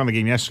then you turn on the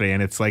game yesterday,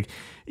 and it's like,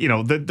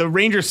 the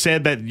Rangers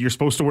said that you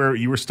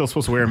were still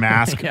supposed to wear a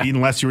mask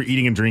unless you were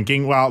eating and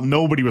drinking. Well,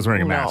 nobody was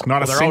wearing a mask.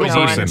 Not a single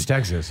person. It's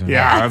Texas.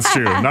 Yeah, that's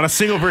true. Not a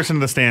single person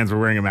in the stands were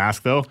wearing a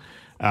mask, though.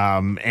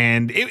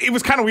 And it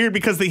was kind of weird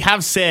because they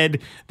have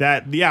said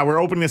that, we're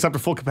opening this up to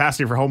full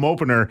capacity for home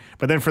opener,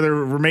 but then for the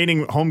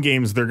remaining home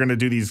games, they're going to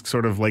do these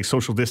sort of like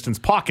social distance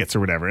pockets or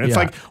whatever. And it's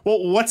like,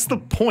 well, what's the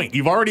point?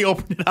 You've already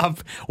opened it up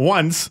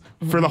once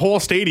for the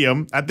whole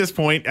stadium. At this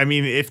point, I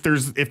mean, if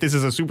this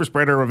is a super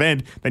spreader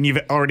event, then you've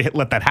already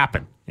let that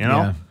happen.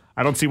 I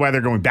don't see why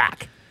they're going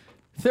back.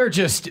 They're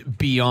just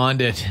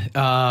beyond it.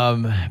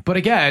 But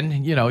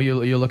again,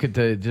 you look at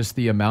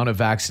the amount of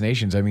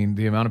vaccinations. I mean,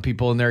 the amount of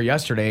people in there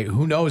yesterday,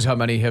 who knows how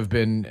many have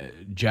been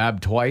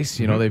jabbed twice.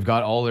 They've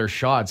got all their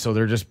shots, so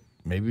they're just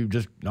maybe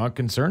just not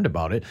concerned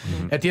about it.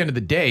 At the end of the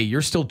day,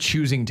 you're still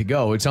choosing to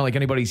go. It's not like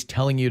anybody's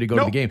telling you to go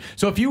to the game.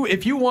 So if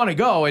you want to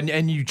go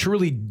and you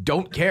truly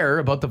don't care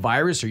about the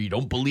virus or you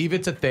don't believe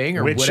it's a thing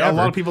or whatever. A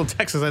lot of people in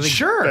Texas, I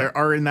think,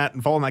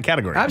 are fall in that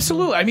category.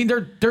 Absolutely. I mean,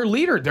 their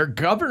leader, their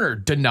governor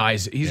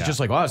denies it. He's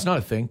just like, oh, it's not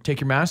a thing. Take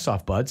your masks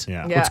off, buds.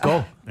 Let's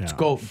go. Let's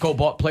go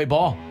play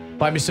ball.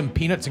 Buy me some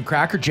peanuts and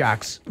Cracker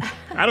Jacks.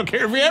 I don't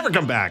care if we ever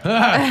come back.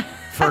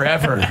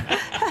 Forever.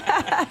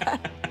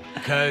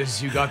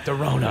 Because you got the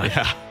Rona.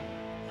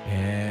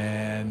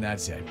 And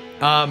that's it.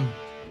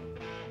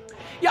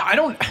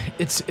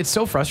 It's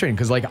so frustrating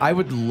because I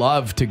would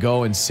love to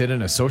go and sit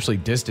in a socially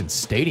distanced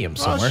stadium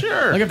somewhere.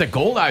 Sure. Like if the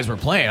Gold Eyes were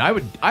playing,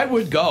 I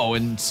would go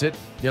and sit,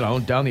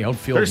 down the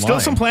outfield There's line. still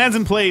some plans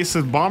in place.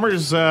 The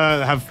Bombers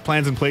have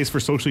plans in place for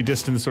socially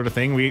distanced sort of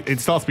thing. It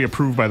still has to be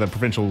approved by the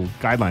provincial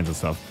guidelines and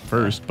stuff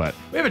first, but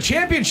we have a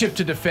championship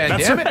to defend.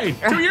 That's right.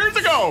 2 years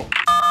ago.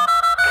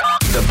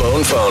 The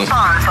Bone Phone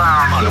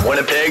on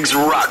Winnipeg's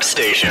rock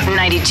station.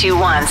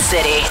 92.1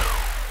 City.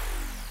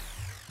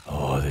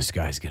 Oh, this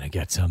guy's going to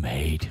get some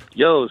hate.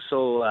 Yo,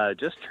 so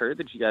just heard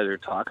that you guys are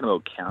talking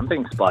about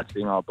camping spots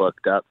being all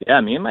booked up. Yeah,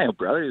 me and my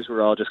brothers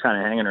were all just kind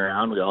of hanging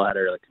around. We all had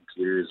our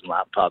computers and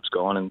laptops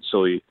going, and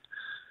so we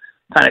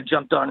kind of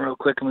jumped on real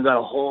quick, and we got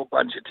a whole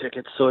bunch of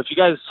tickets. So if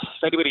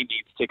anybody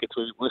needs tickets,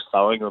 we're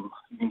selling them.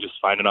 You can just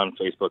find it on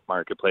Facebook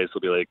Marketplace.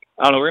 We'll be like,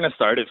 I don't know, we're going to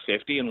start at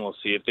 50, and we'll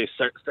see if they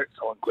start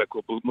selling quick.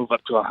 We'll move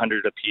up to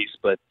 100 a piece.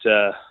 But,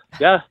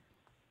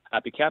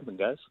 happy camping,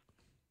 guys.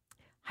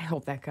 I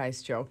hope that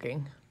guy's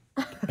joking.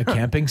 A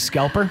camping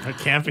scalper? A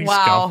camping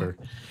Wow. scalper.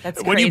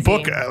 That's when crazy. you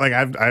book, I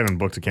haven't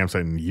booked a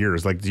campsite in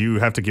years. Like, do you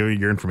have to give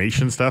your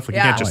information and stuff? Like,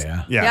 you can't just, so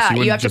you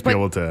wouldn't just be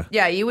able to.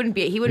 Yeah, he wouldn't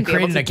be able create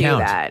to an do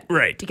account. that.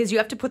 Right. Because you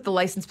have to put the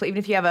license plate, even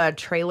if you have a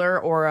trailer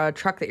or a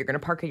truck that you're going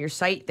to park in your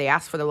site, they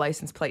ask for the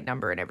license plate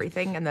number and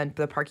everything, and then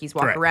the parkies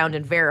walk Correct. around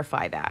and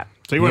verify that.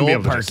 So you wouldn't be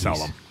able to just sell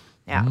them.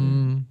 Yeah.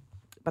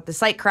 But the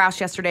site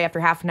crashed yesterday after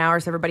half an hour,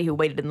 so everybody who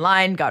waited in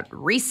line got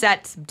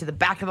reset to the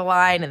back of the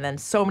line, and then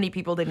so many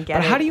people didn't get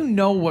But it. how do you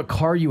know what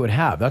car you would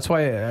have? That's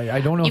why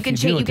I don't know You if can you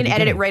do change, at you can the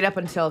edit it beginning. right up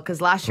until,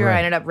 because last year Right. I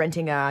ended up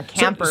renting a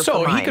camper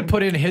So for mine. he could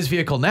put in his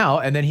vehicle now,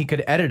 and then he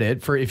could edit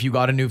it for if you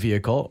got a new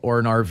vehicle or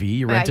an RV,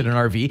 you rented an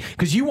RV,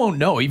 because you won't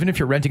know, even if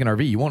you're renting an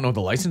RV, you won't know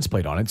the license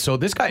plate on it. So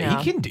this guy, Yeah.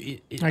 he can do.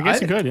 I guess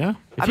he could, yeah.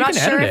 If I'm you not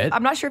can sure. edit it.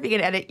 I'm not sure if you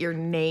can edit your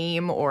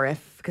name or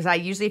because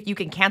if you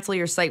can cancel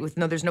your site with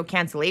there's no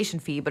cancellation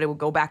fee, but it will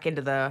go back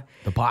into the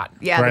pot.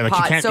 Yeah, right. the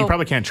Like pot. you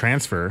probably can't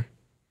transfer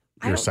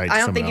your site. To I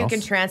don't someone think you else.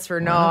 can transfer.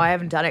 No, I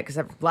haven't done it because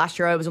last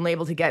year I was only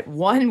able to get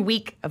 1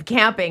 week of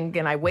camping,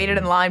 and I waited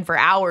in line for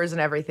hours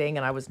and everything,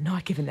 and I was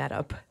not giving that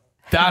up.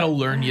 That'll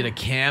learn you to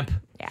camp.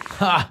 Yeah.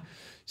 Ha!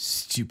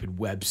 Stupid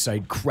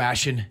website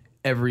crashing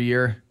every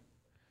year.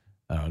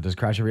 I don't know. It does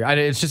crash every year.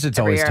 It's Every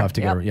always year. tough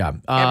to Yep. get. Yeah.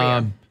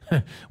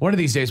 Every One of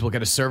these days we'll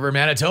get a server in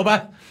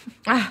Manitoba.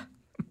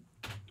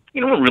 You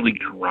know what really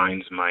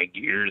grinds my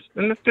gears?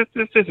 And this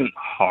isn't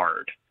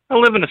hard. I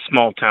live in a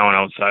small town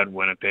outside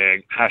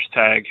Winnipeg.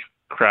 Hashtag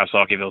Crafts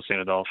Hockeyville St.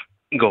 Adolphe.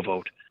 Go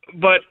vote.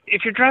 But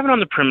if you're driving on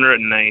the perimeter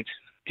at night,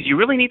 do you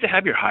really need to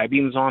have your high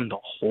beams on the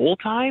whole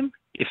time?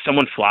 If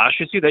someone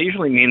flashes you, that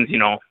usually means,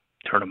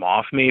 turn them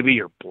off maybe.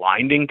 You're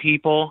blinding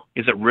people.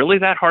 Is it really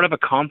that hard of a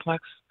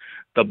complex?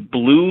 The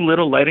blue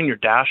little light on your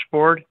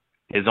dashboard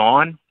is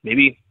on.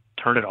 Maybe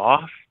turn it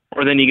off.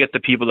 Or then you get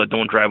the people that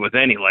don't drive with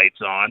any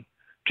lights on.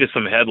 Just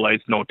some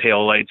headlights, no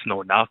tail lights,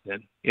 no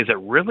nothing. Is it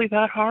really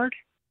that hard?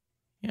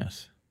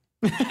 Yes.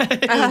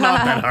 It is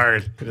not that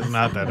hard. It is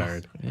not that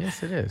hard.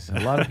 Yes, it is. A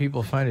lot of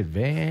people find it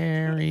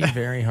very,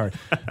 very hard.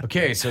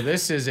 Okay, so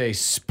this is a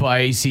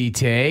spicy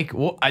take.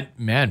 Well,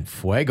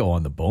 Fuego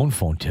on the bone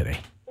phone today.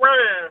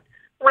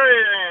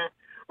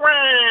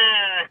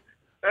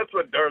 That's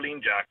what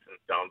Darlene Jackson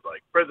sounds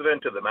like,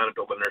 president of the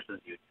Manitoba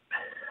Nurses Union.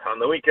 On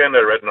the weekend, I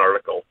read an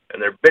article,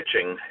 and they're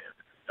bitching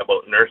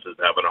about nurses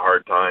having a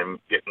hard time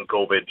getting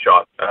COVID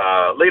shots.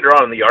 Later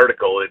on in the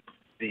article, it's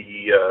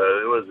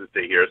what does it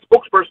say here? A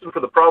spokesperson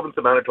for the province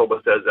of Manitoba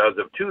says as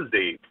of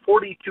Tuesday,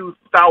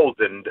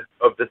 42,000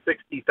 of the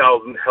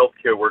 60,000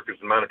 healthcare workers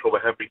in Manitoba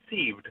have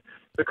received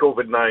the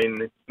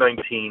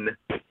COVID-19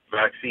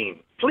 vaccine.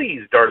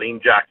 Please,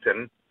 Darlene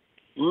Jackson,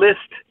 list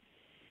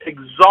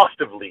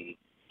exhaustively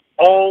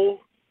all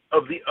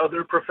of the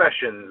other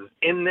professions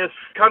in this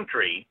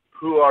country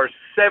who are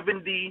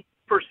 70%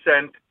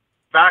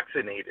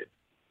 vaccinated.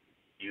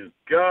 You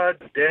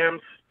goddamn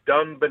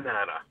stun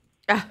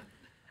banana.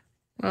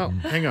 Well,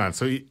 hang on.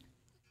 So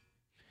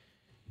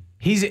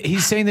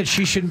he's saying that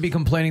she shouldn't be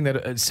complaining that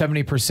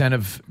 70%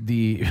 of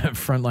the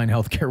frontline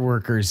healthcare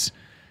workers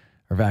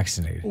are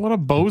vaccinated. What a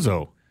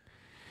bozo.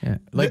 Yeah.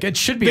 Like it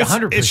should be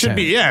 100%. It should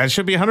be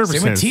 100%.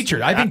 Same with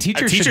teachers. I think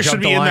teachers should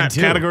be in that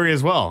too. category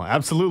as well.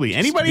 Absolutely.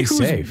 Anybody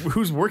be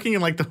who's working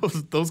in like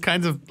those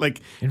kinds of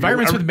like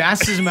environments with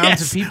massive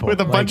amounts of people.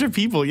 With a bunch of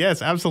people.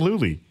 Yes,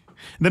 absolutely.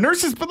 The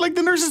nurses, but like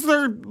the nurses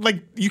are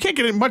like you can't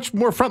get much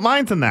more front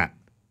lines than that.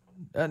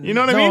 You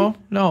know what I mean?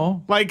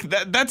 No. Like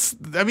that's.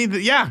 I mean,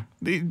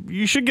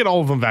 you should get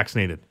all of them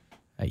vaccinated.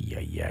 What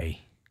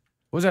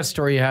was that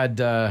story you had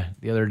the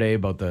other day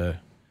about the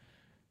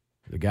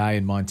guy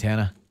in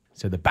Montana?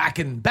 Said that back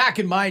in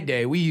my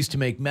day, we used to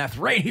make meth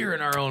right here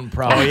in our own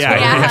province,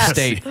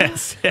 state.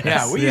 Yes,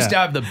 yeah, we used to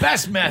have the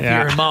best meth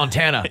here in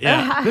Montana.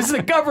 Yeah. This is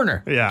the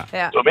governor. Yeah.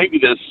 So maybe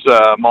this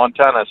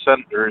Montana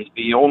senator is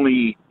the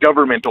only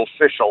government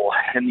official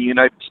in the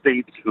United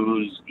States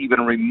who's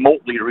even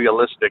remotely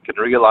realistic and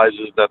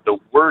realizes that the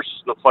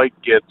worse the fight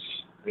gets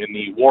in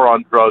the war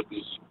on drugs,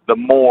 the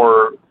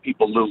more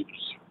people lose.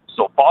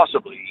 So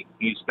possibly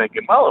he's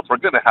thinking, well, if we're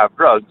going to have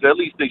drugs, at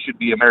least they should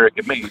be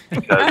American-made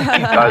because these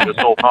guys are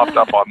so hopped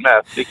up on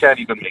meth, they can't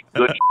even make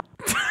good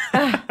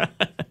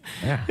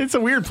It's a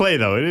weird play,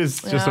 though. It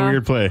is just a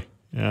weird play.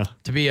 Yeah.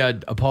 To be a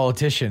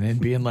politician and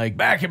being like,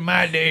 back in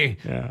my day,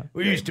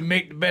 we used to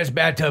make the best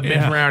bathtub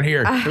meth around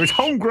here. It was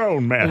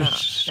homegrown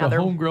meth. Now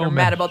they're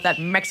mad about that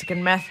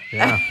Mexican meth.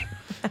 Yeah.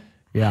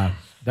 Yeah.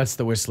 That's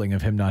the whistling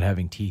of him not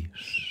having tea.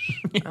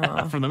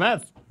 From the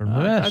meth. From the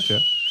meth. Gotcha.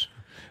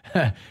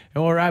 And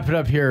we'll wrap it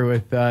up here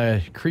with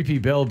Creepy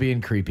Bill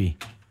being creepy.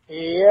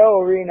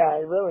 Yo, Rena, I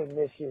really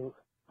miss you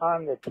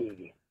on the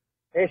TV.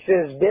 This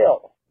is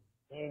Bill,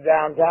 in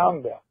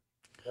downtown Bill.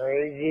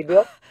 Crazy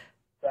Bill,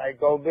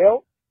 Psycho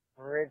Bill,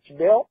 Rich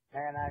Bill,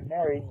 and I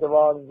married the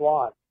wrong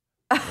blonde.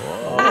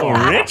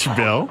 Oh, Rich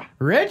Bill.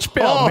 Rich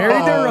Bill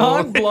married the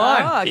wrong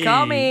blonde. Oh,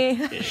 call me.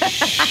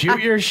 Shoot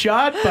your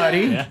shot,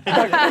 buddy.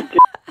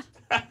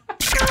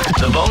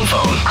 The Bone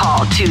Phone.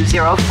 Call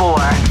 204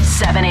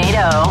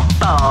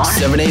 780-BONE.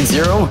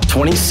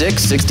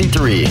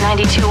 780-2663.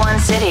 92.1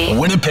 City.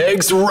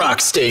 Winnipeg's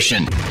rock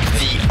station.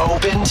 The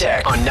Open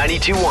Tech on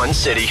 92.1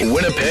 City.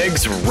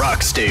 Winnipeg's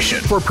rock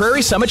station. For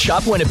Prairie Summit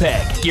Shop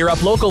Winnipeg. Gear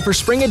up local for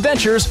spring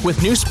adventures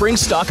with new spring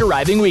stock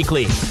arriving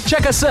weekly.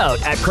 Check us out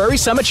at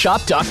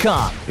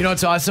prairiesummitshop.com. You know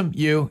what's awesome?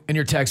 You and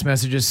your text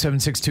messages,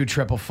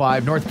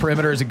 762-555. North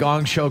Perimeter is a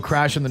gong show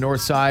crash on the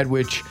north side,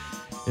 which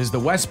is the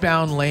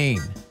westbound lane.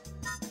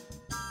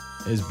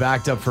 Is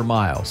backed up for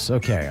miles.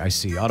 Okay, I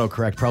see.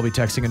 Autocorrect, probably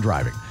texting and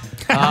driving.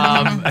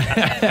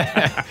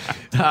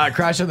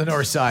 Crash on the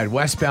north side.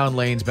 Westbound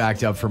lanes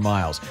backed up for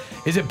miles.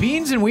 Is it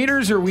beans and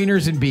wieners or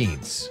wieners and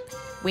beans?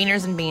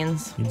 Wieners and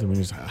beans. Beans and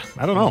wieners.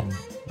 I don't know.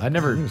 I've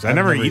never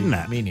eaten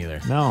that. Me neither.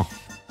 No.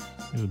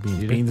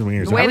 Beans and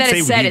wieners. The way that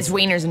it's said is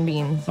wieners and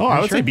beans. Oh, I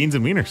would say beans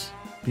and wieners.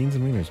 Beans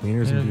and wieners.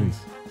 Wieners and beans.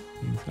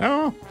 I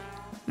don't know.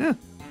 Yeah.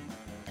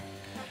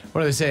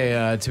 What do they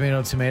say?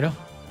 Tomato, tomato?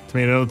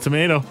 Tomato,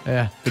 tomato.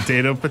 Yeah.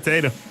 Potato,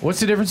 potato. What's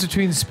the difference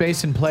between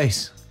space and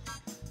place?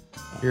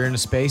 You're in a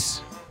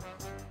space.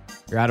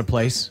 You're out of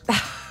place.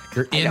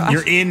 You're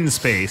in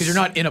space. Because you're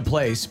not in a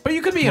place. But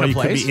you could be in a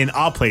place. You could be in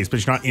a place,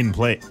 but you're not in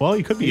place. Well,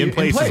 you could be in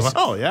place as well.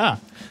 Oh, yeah.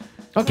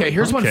 Okay,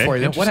 here's one for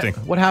you. Interesting.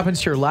 What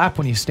happens to your lap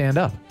when you stand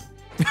up?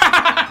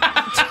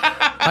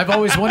 I've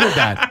always wondered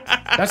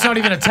that. That's not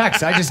even a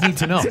text. I just need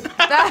to know.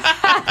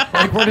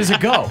 Like, where does it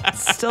go?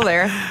 It's still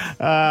there. Is it though?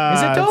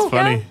 That's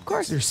funny. Yeah, of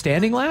course. Your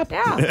standing lap?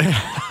 Yeah.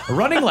 A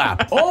running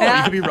lap. Oh, Yeah.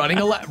 you could be running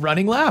a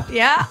running lap.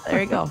 Yeah,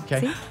 there you go.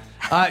 Okay. See?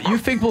 You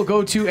think we'll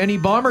go to any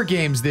Bomber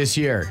games this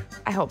year?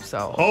 I hope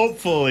so.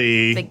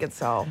 Hopefully. I think it's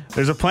so.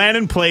 There's a plan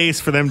in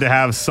place for them to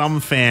have some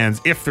fans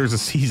if there's a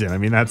season. I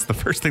mean, that's the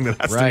first thing that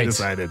has to be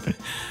decided.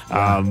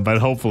 But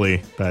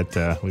hopefully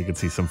that we could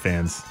see some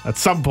fans at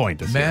some point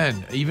this year.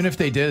 Man, even if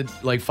they did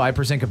like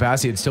 5%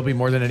 capacity, it'd still be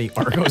more than any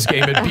Argos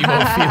game at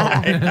BMO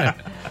Field.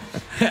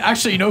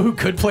 Actually, you know who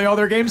could play all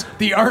their games?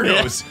 The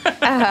Argos.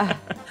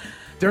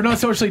 They're not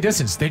socially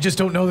distanced. They just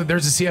don't know that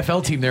there's a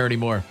CFL team there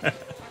anymore.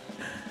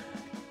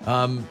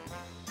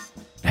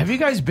 Have you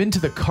guys been to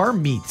the car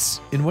meets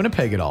in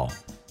Winnipeg at all?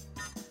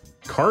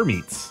 Car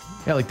meets?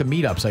 Yeah, like the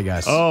meetups, I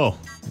guess. Oh,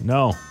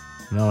 no.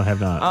 No, I have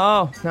not.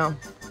 Oh, no.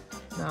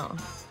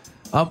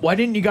 Why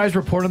didn't you guys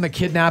report on the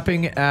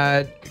kidnapping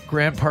at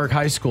Grant Park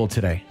High School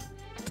today?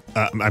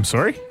 I'm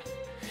sorry?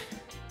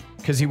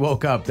 Because he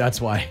woke up,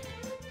 that's why.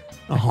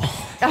 Oh.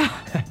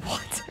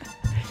 What?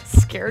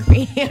 Scared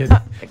me.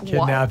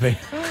 Kidnapping.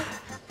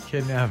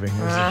 Kidnapping.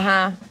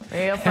 Uh-huh.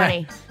 Real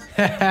funny.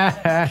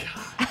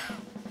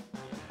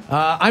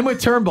 I'm with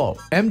Turnbull.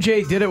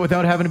 MJ did it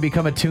without having to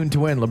become a tune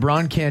to win.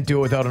 LeBron can't do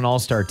it without an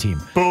all-star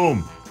team.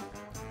 Boom.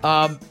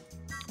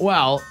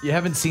 Well, you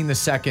haven't seen the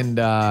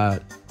second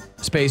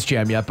Space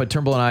Jam yet, but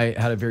Turnbull and I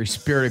had a very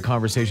spirited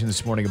conversation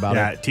this morning about it.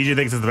 Yeah, TJ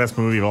thinks it's the best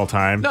movie of all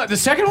time. No, the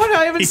second one,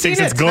 I haven't seen it.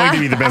 He thinks it's going to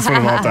be the best one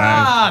of all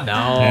time. No.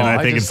 And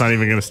I think it's not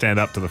even going to stand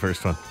up to the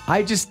first one.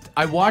 I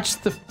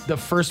watched the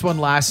first one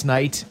last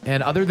night,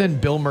 and other than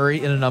Bill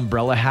Murray in an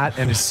umbrella hat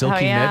and his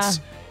silky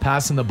mitts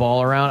passing the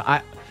ball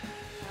around,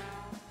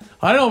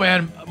 I don't know,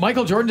 man.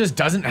 Michael Jordan just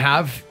doesn't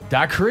have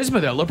that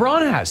charisma that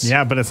LeBron has.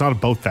 Yeah, but it's not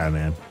about that,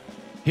 man.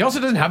 He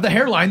also doesn't have the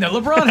hairline that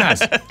LeBron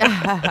has.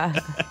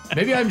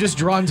 Maybe I'm just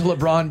drawn to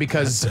LeBron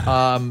because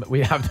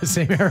we have the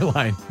same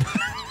hairline.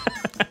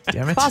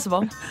 Damn it. It's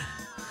possible.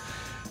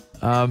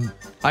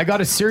 I got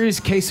a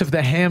serious case of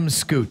the ham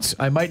scoots.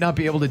 I might not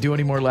be able to do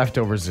any more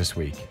leftovers this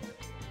week.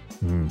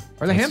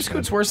 Are the ham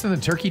scoots worse than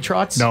the turkey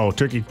trots? No,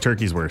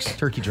 turkey's worse.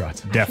 Turkey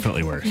trots.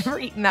 Definitely worse. I've never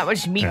eaten that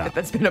much meat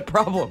that's been a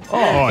problem.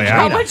 Oh, yeah.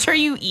 How much are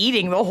you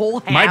eating? The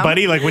whole ham? My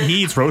buddy, like when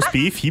he eats roast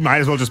beef, he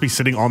might as well just be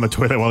sitting on the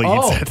toilet while he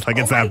eats it. Like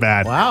it's that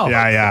bad. Wow.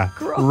 Yeah.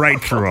 Right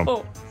through him.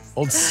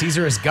 Old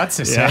Caesarus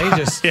gutsus, eh?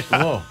 Just,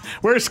 whoa.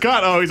 Where's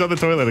Scott? Oh, he's on the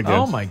toilet again.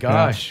 Oh my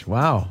gosh.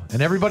 Wow.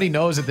 And everybody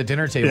knows at the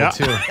dinner table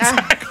too.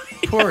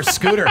 Exactly. Poor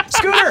Scooter.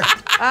 Scooter!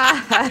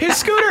 His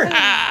Scooter!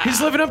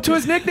 He's living up to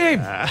his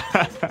nickname.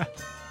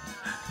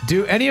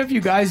 Do any of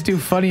you guys do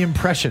funny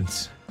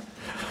impressions?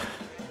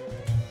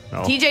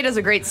 No. TJ does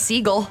a great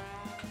seagull.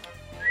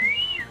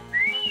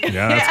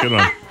 Yeah, that's a good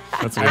one.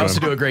 That's a good I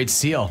also one. do a great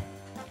seal.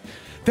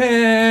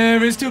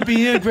 There is to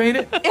be a great...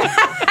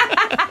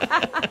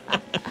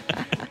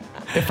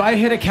 If I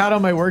hit a cat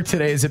on my work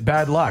today, is it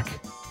bad luck?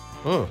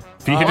 Oh.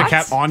 If you hit a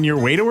cat on your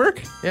way to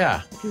work?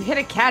 Yeah. If you hit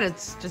a cat,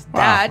 it's just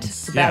bad.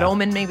 It's a bad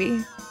omen,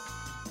 maybe.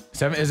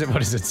 What is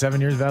it, 7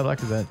 years bad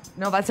luck? Is that?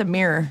 No, that's a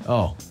mirror.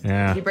 Oh.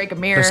 Yeah. If you break a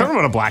mirror. There's something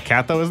about a black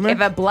cat, though, isn't there?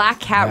 If a black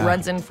cat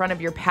runs in front of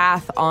your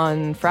path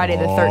on Friday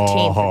the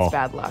 13th, it's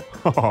bad luck.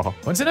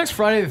 When's the next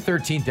Friday the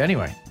 13th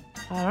anyway?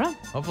 I don't know.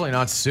 Hopefully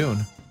not soon.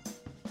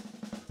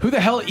 Who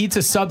the hell eats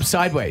a sub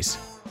sideways?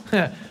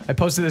 I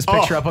posted this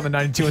picture up on the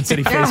 92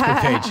 City Facebook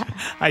page.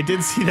 I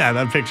did see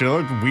that picture. It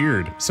looked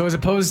weird. So as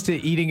opposed to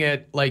eating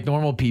it like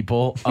normal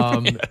people,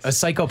 a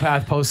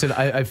psychopath posted,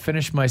 I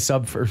finished my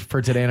sub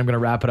for today and I'm going to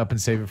wrap it up and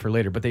save it for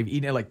later. But they've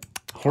eaten it like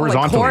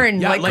horizontally. Like corn,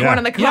 like corn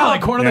on the cob. Yeah,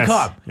 like corn on the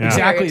cob. Yeah.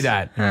 Exactly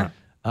that. Yeah.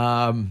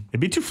 It'd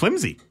be too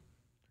flimsy,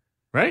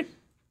 right?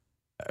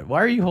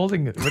 Why are you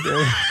holding it?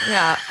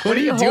 Yeah. What are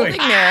you doing?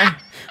 holding there?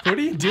 What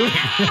are you doing?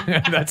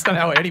 That's not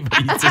how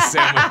anybody eats a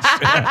sandwich.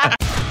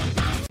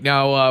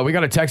 Now, we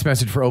got a text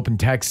message for open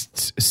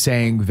texts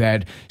saying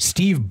that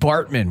Steve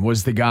Bartman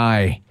was the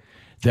guy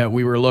that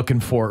we were looking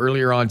for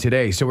earlier on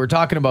today. So we're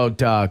talking about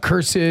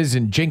curses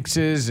and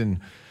jinxes and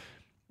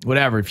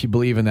whatever, if you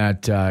believe in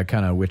that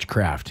kind of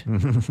witchcraft.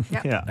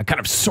 Yeah. That kind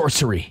of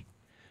sorcery.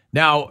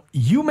 Now,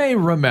 you may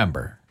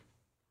remember,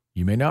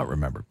 you may not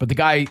remember, but the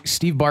guy,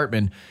 Steve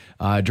Bartman,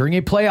 during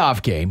a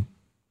playoff game,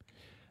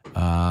 it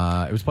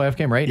was a playoff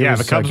game, right? Yeah, It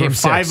was, the Cubs were game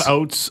 5 6.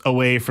 outs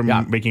away from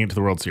making it to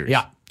the World Series.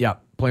 Yeah,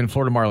 playing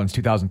Florida Marlins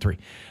 2003.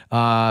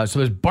 So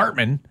there's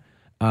Bartman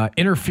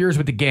interferes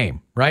with the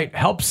game, right?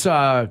 Helps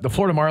the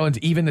Florida Marlins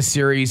even the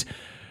series.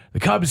 The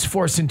Cubs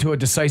forced into a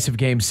decisive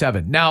Game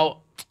 7.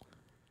 Now,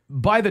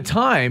 by the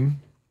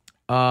time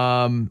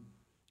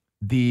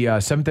the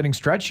 7th inning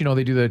stretch,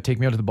 they do the take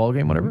me out to the ball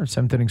game, whatever,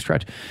 7th inning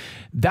stretch.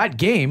 That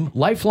game,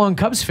 lifelong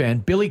Cubs fan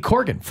Billy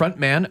Corgan,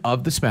 frontman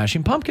of the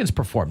Smashing Pumpkins,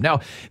 performed. Now,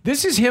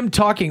 this is him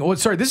talking. Oh,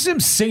 sorry, this is him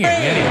singing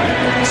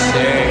anyway.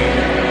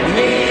 Take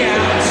me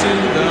out to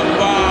the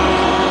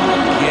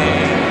ball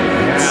game.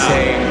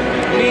 Take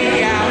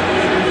me out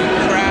in the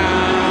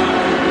crowd.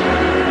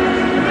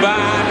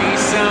 Buy me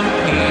some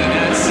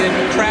peanuts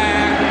and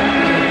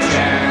cracker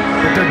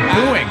jack. But they're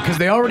booing because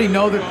they already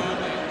know that.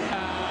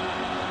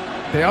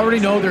 They already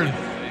know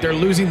they're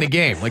losing the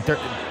game.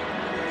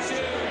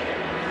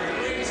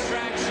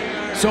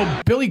 So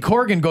Billy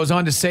Corgan goes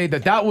on to say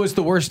that was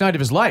the worst night of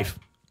his life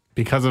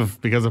because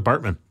of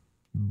Bartman.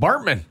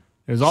 Bartman.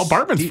 It was all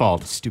Bartman's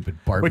fault. Stupid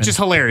Bartman. Which is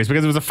hilarious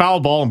because it was a foul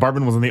ball and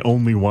Bartman wasn't the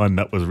only one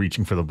that was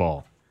reaching for the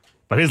ball.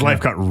 But his life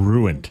got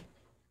ruined.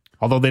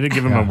 Although they did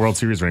give him a World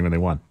Series ring when they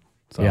won.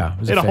 So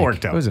it all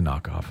worked out. It was a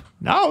knockoff.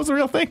 No, it was a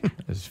real thing.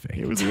 It was fake.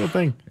 It was a real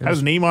thing. It had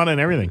his name on it and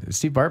everything.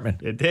 Steve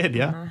Bartman. It did,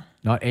 yeah.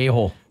 Not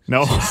a-hole.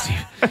 No.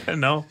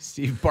 No.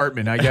 Steve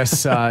Bartman. I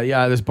guess,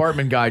 this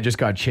Bartman guy just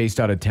got chased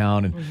out of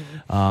town.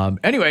 And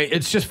anyway,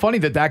 it's just funny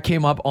that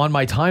came up on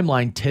my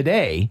timeline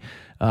today.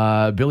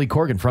 Billy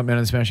Corgan, frontman of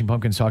the Smashing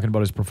Pumpkins, talking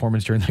about his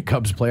performance during the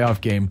Cubs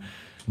playoff game,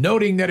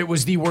 noting that it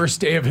was the worst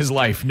day of his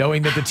life,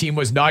 knowing that the team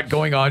was not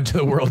going on to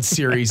the World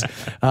Series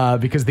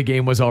because the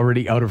game was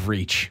already out of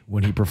reach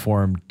when he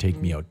performed Take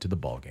Me Out to the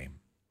Ball Game.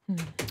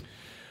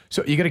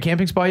 So you got a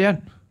camping spot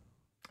yet?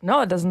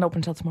 No, it doesn't open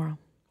until tomorrow.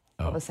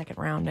 Oh. The second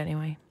round,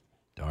 anyway.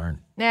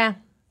 Darn. Nah.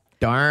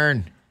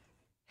 Darn.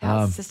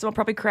 Yeah, the system will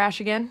probably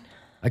crash again.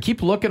 I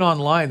keep looking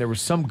online. There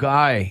was some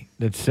guy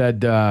that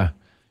said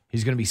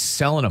he's going to be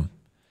selling them.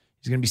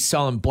 He's going to be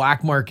selling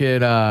black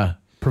market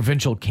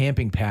provincial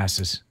camping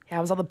passes. Yeah,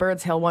 it was all the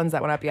Birds Hill ones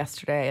that went up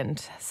yesterday,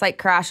 and site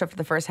crash after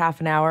the first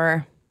half an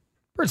hour.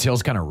 Birds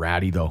Hill's kind of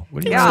ratty, though.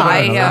 What do you Yeah,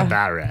 not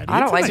that ratty. I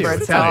don't like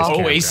Birds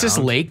Hill. Oasis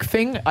Lake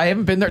thing? I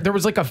haven't been there. There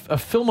was like a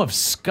film of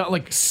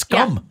scum.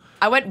 Yeah.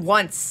 I went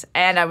once,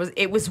 and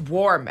it was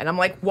warm, and I'm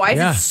like, why is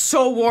it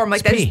so warm?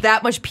 Like, there's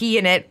that much pee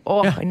in it.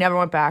 Oh, I never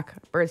went back.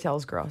 Birds Hill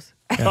is gross.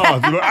 I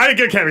didn't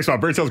get a camping spot.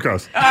 Birds Hill's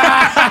gross. I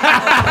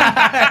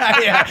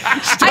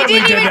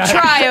didn't even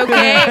try,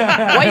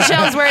 okay? White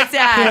Shell's where it's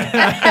at.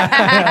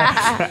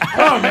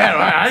 Oh, man,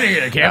 I didn't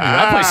get a camping spot.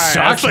 That place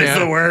sucks, that place man.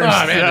 is the worst.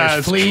 Oh, man,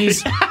 there's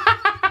fleas.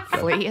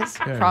 Fleas?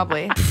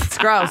 Probably. It's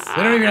gross.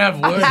 They don't even have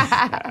wood.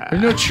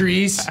 There's no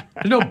trees.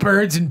 There's no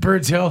birds in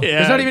Birds Hill. Yeah.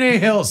 There's not even any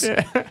hills.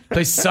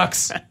 Place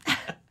sucks.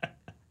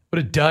 What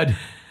a dud.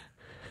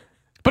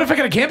 But if I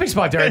got a camping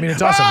spot there, I mean,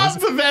 it's awesome. It's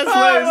the best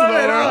place in the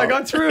world. I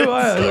got through.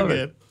 I So love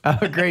good. it.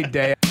 Have a great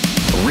day.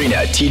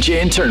 Rena,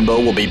 TJ, and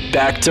Turnbull will be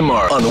back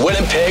tomorrow on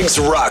Winnipeg's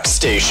Rock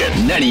Station,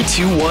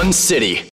 92.1 City.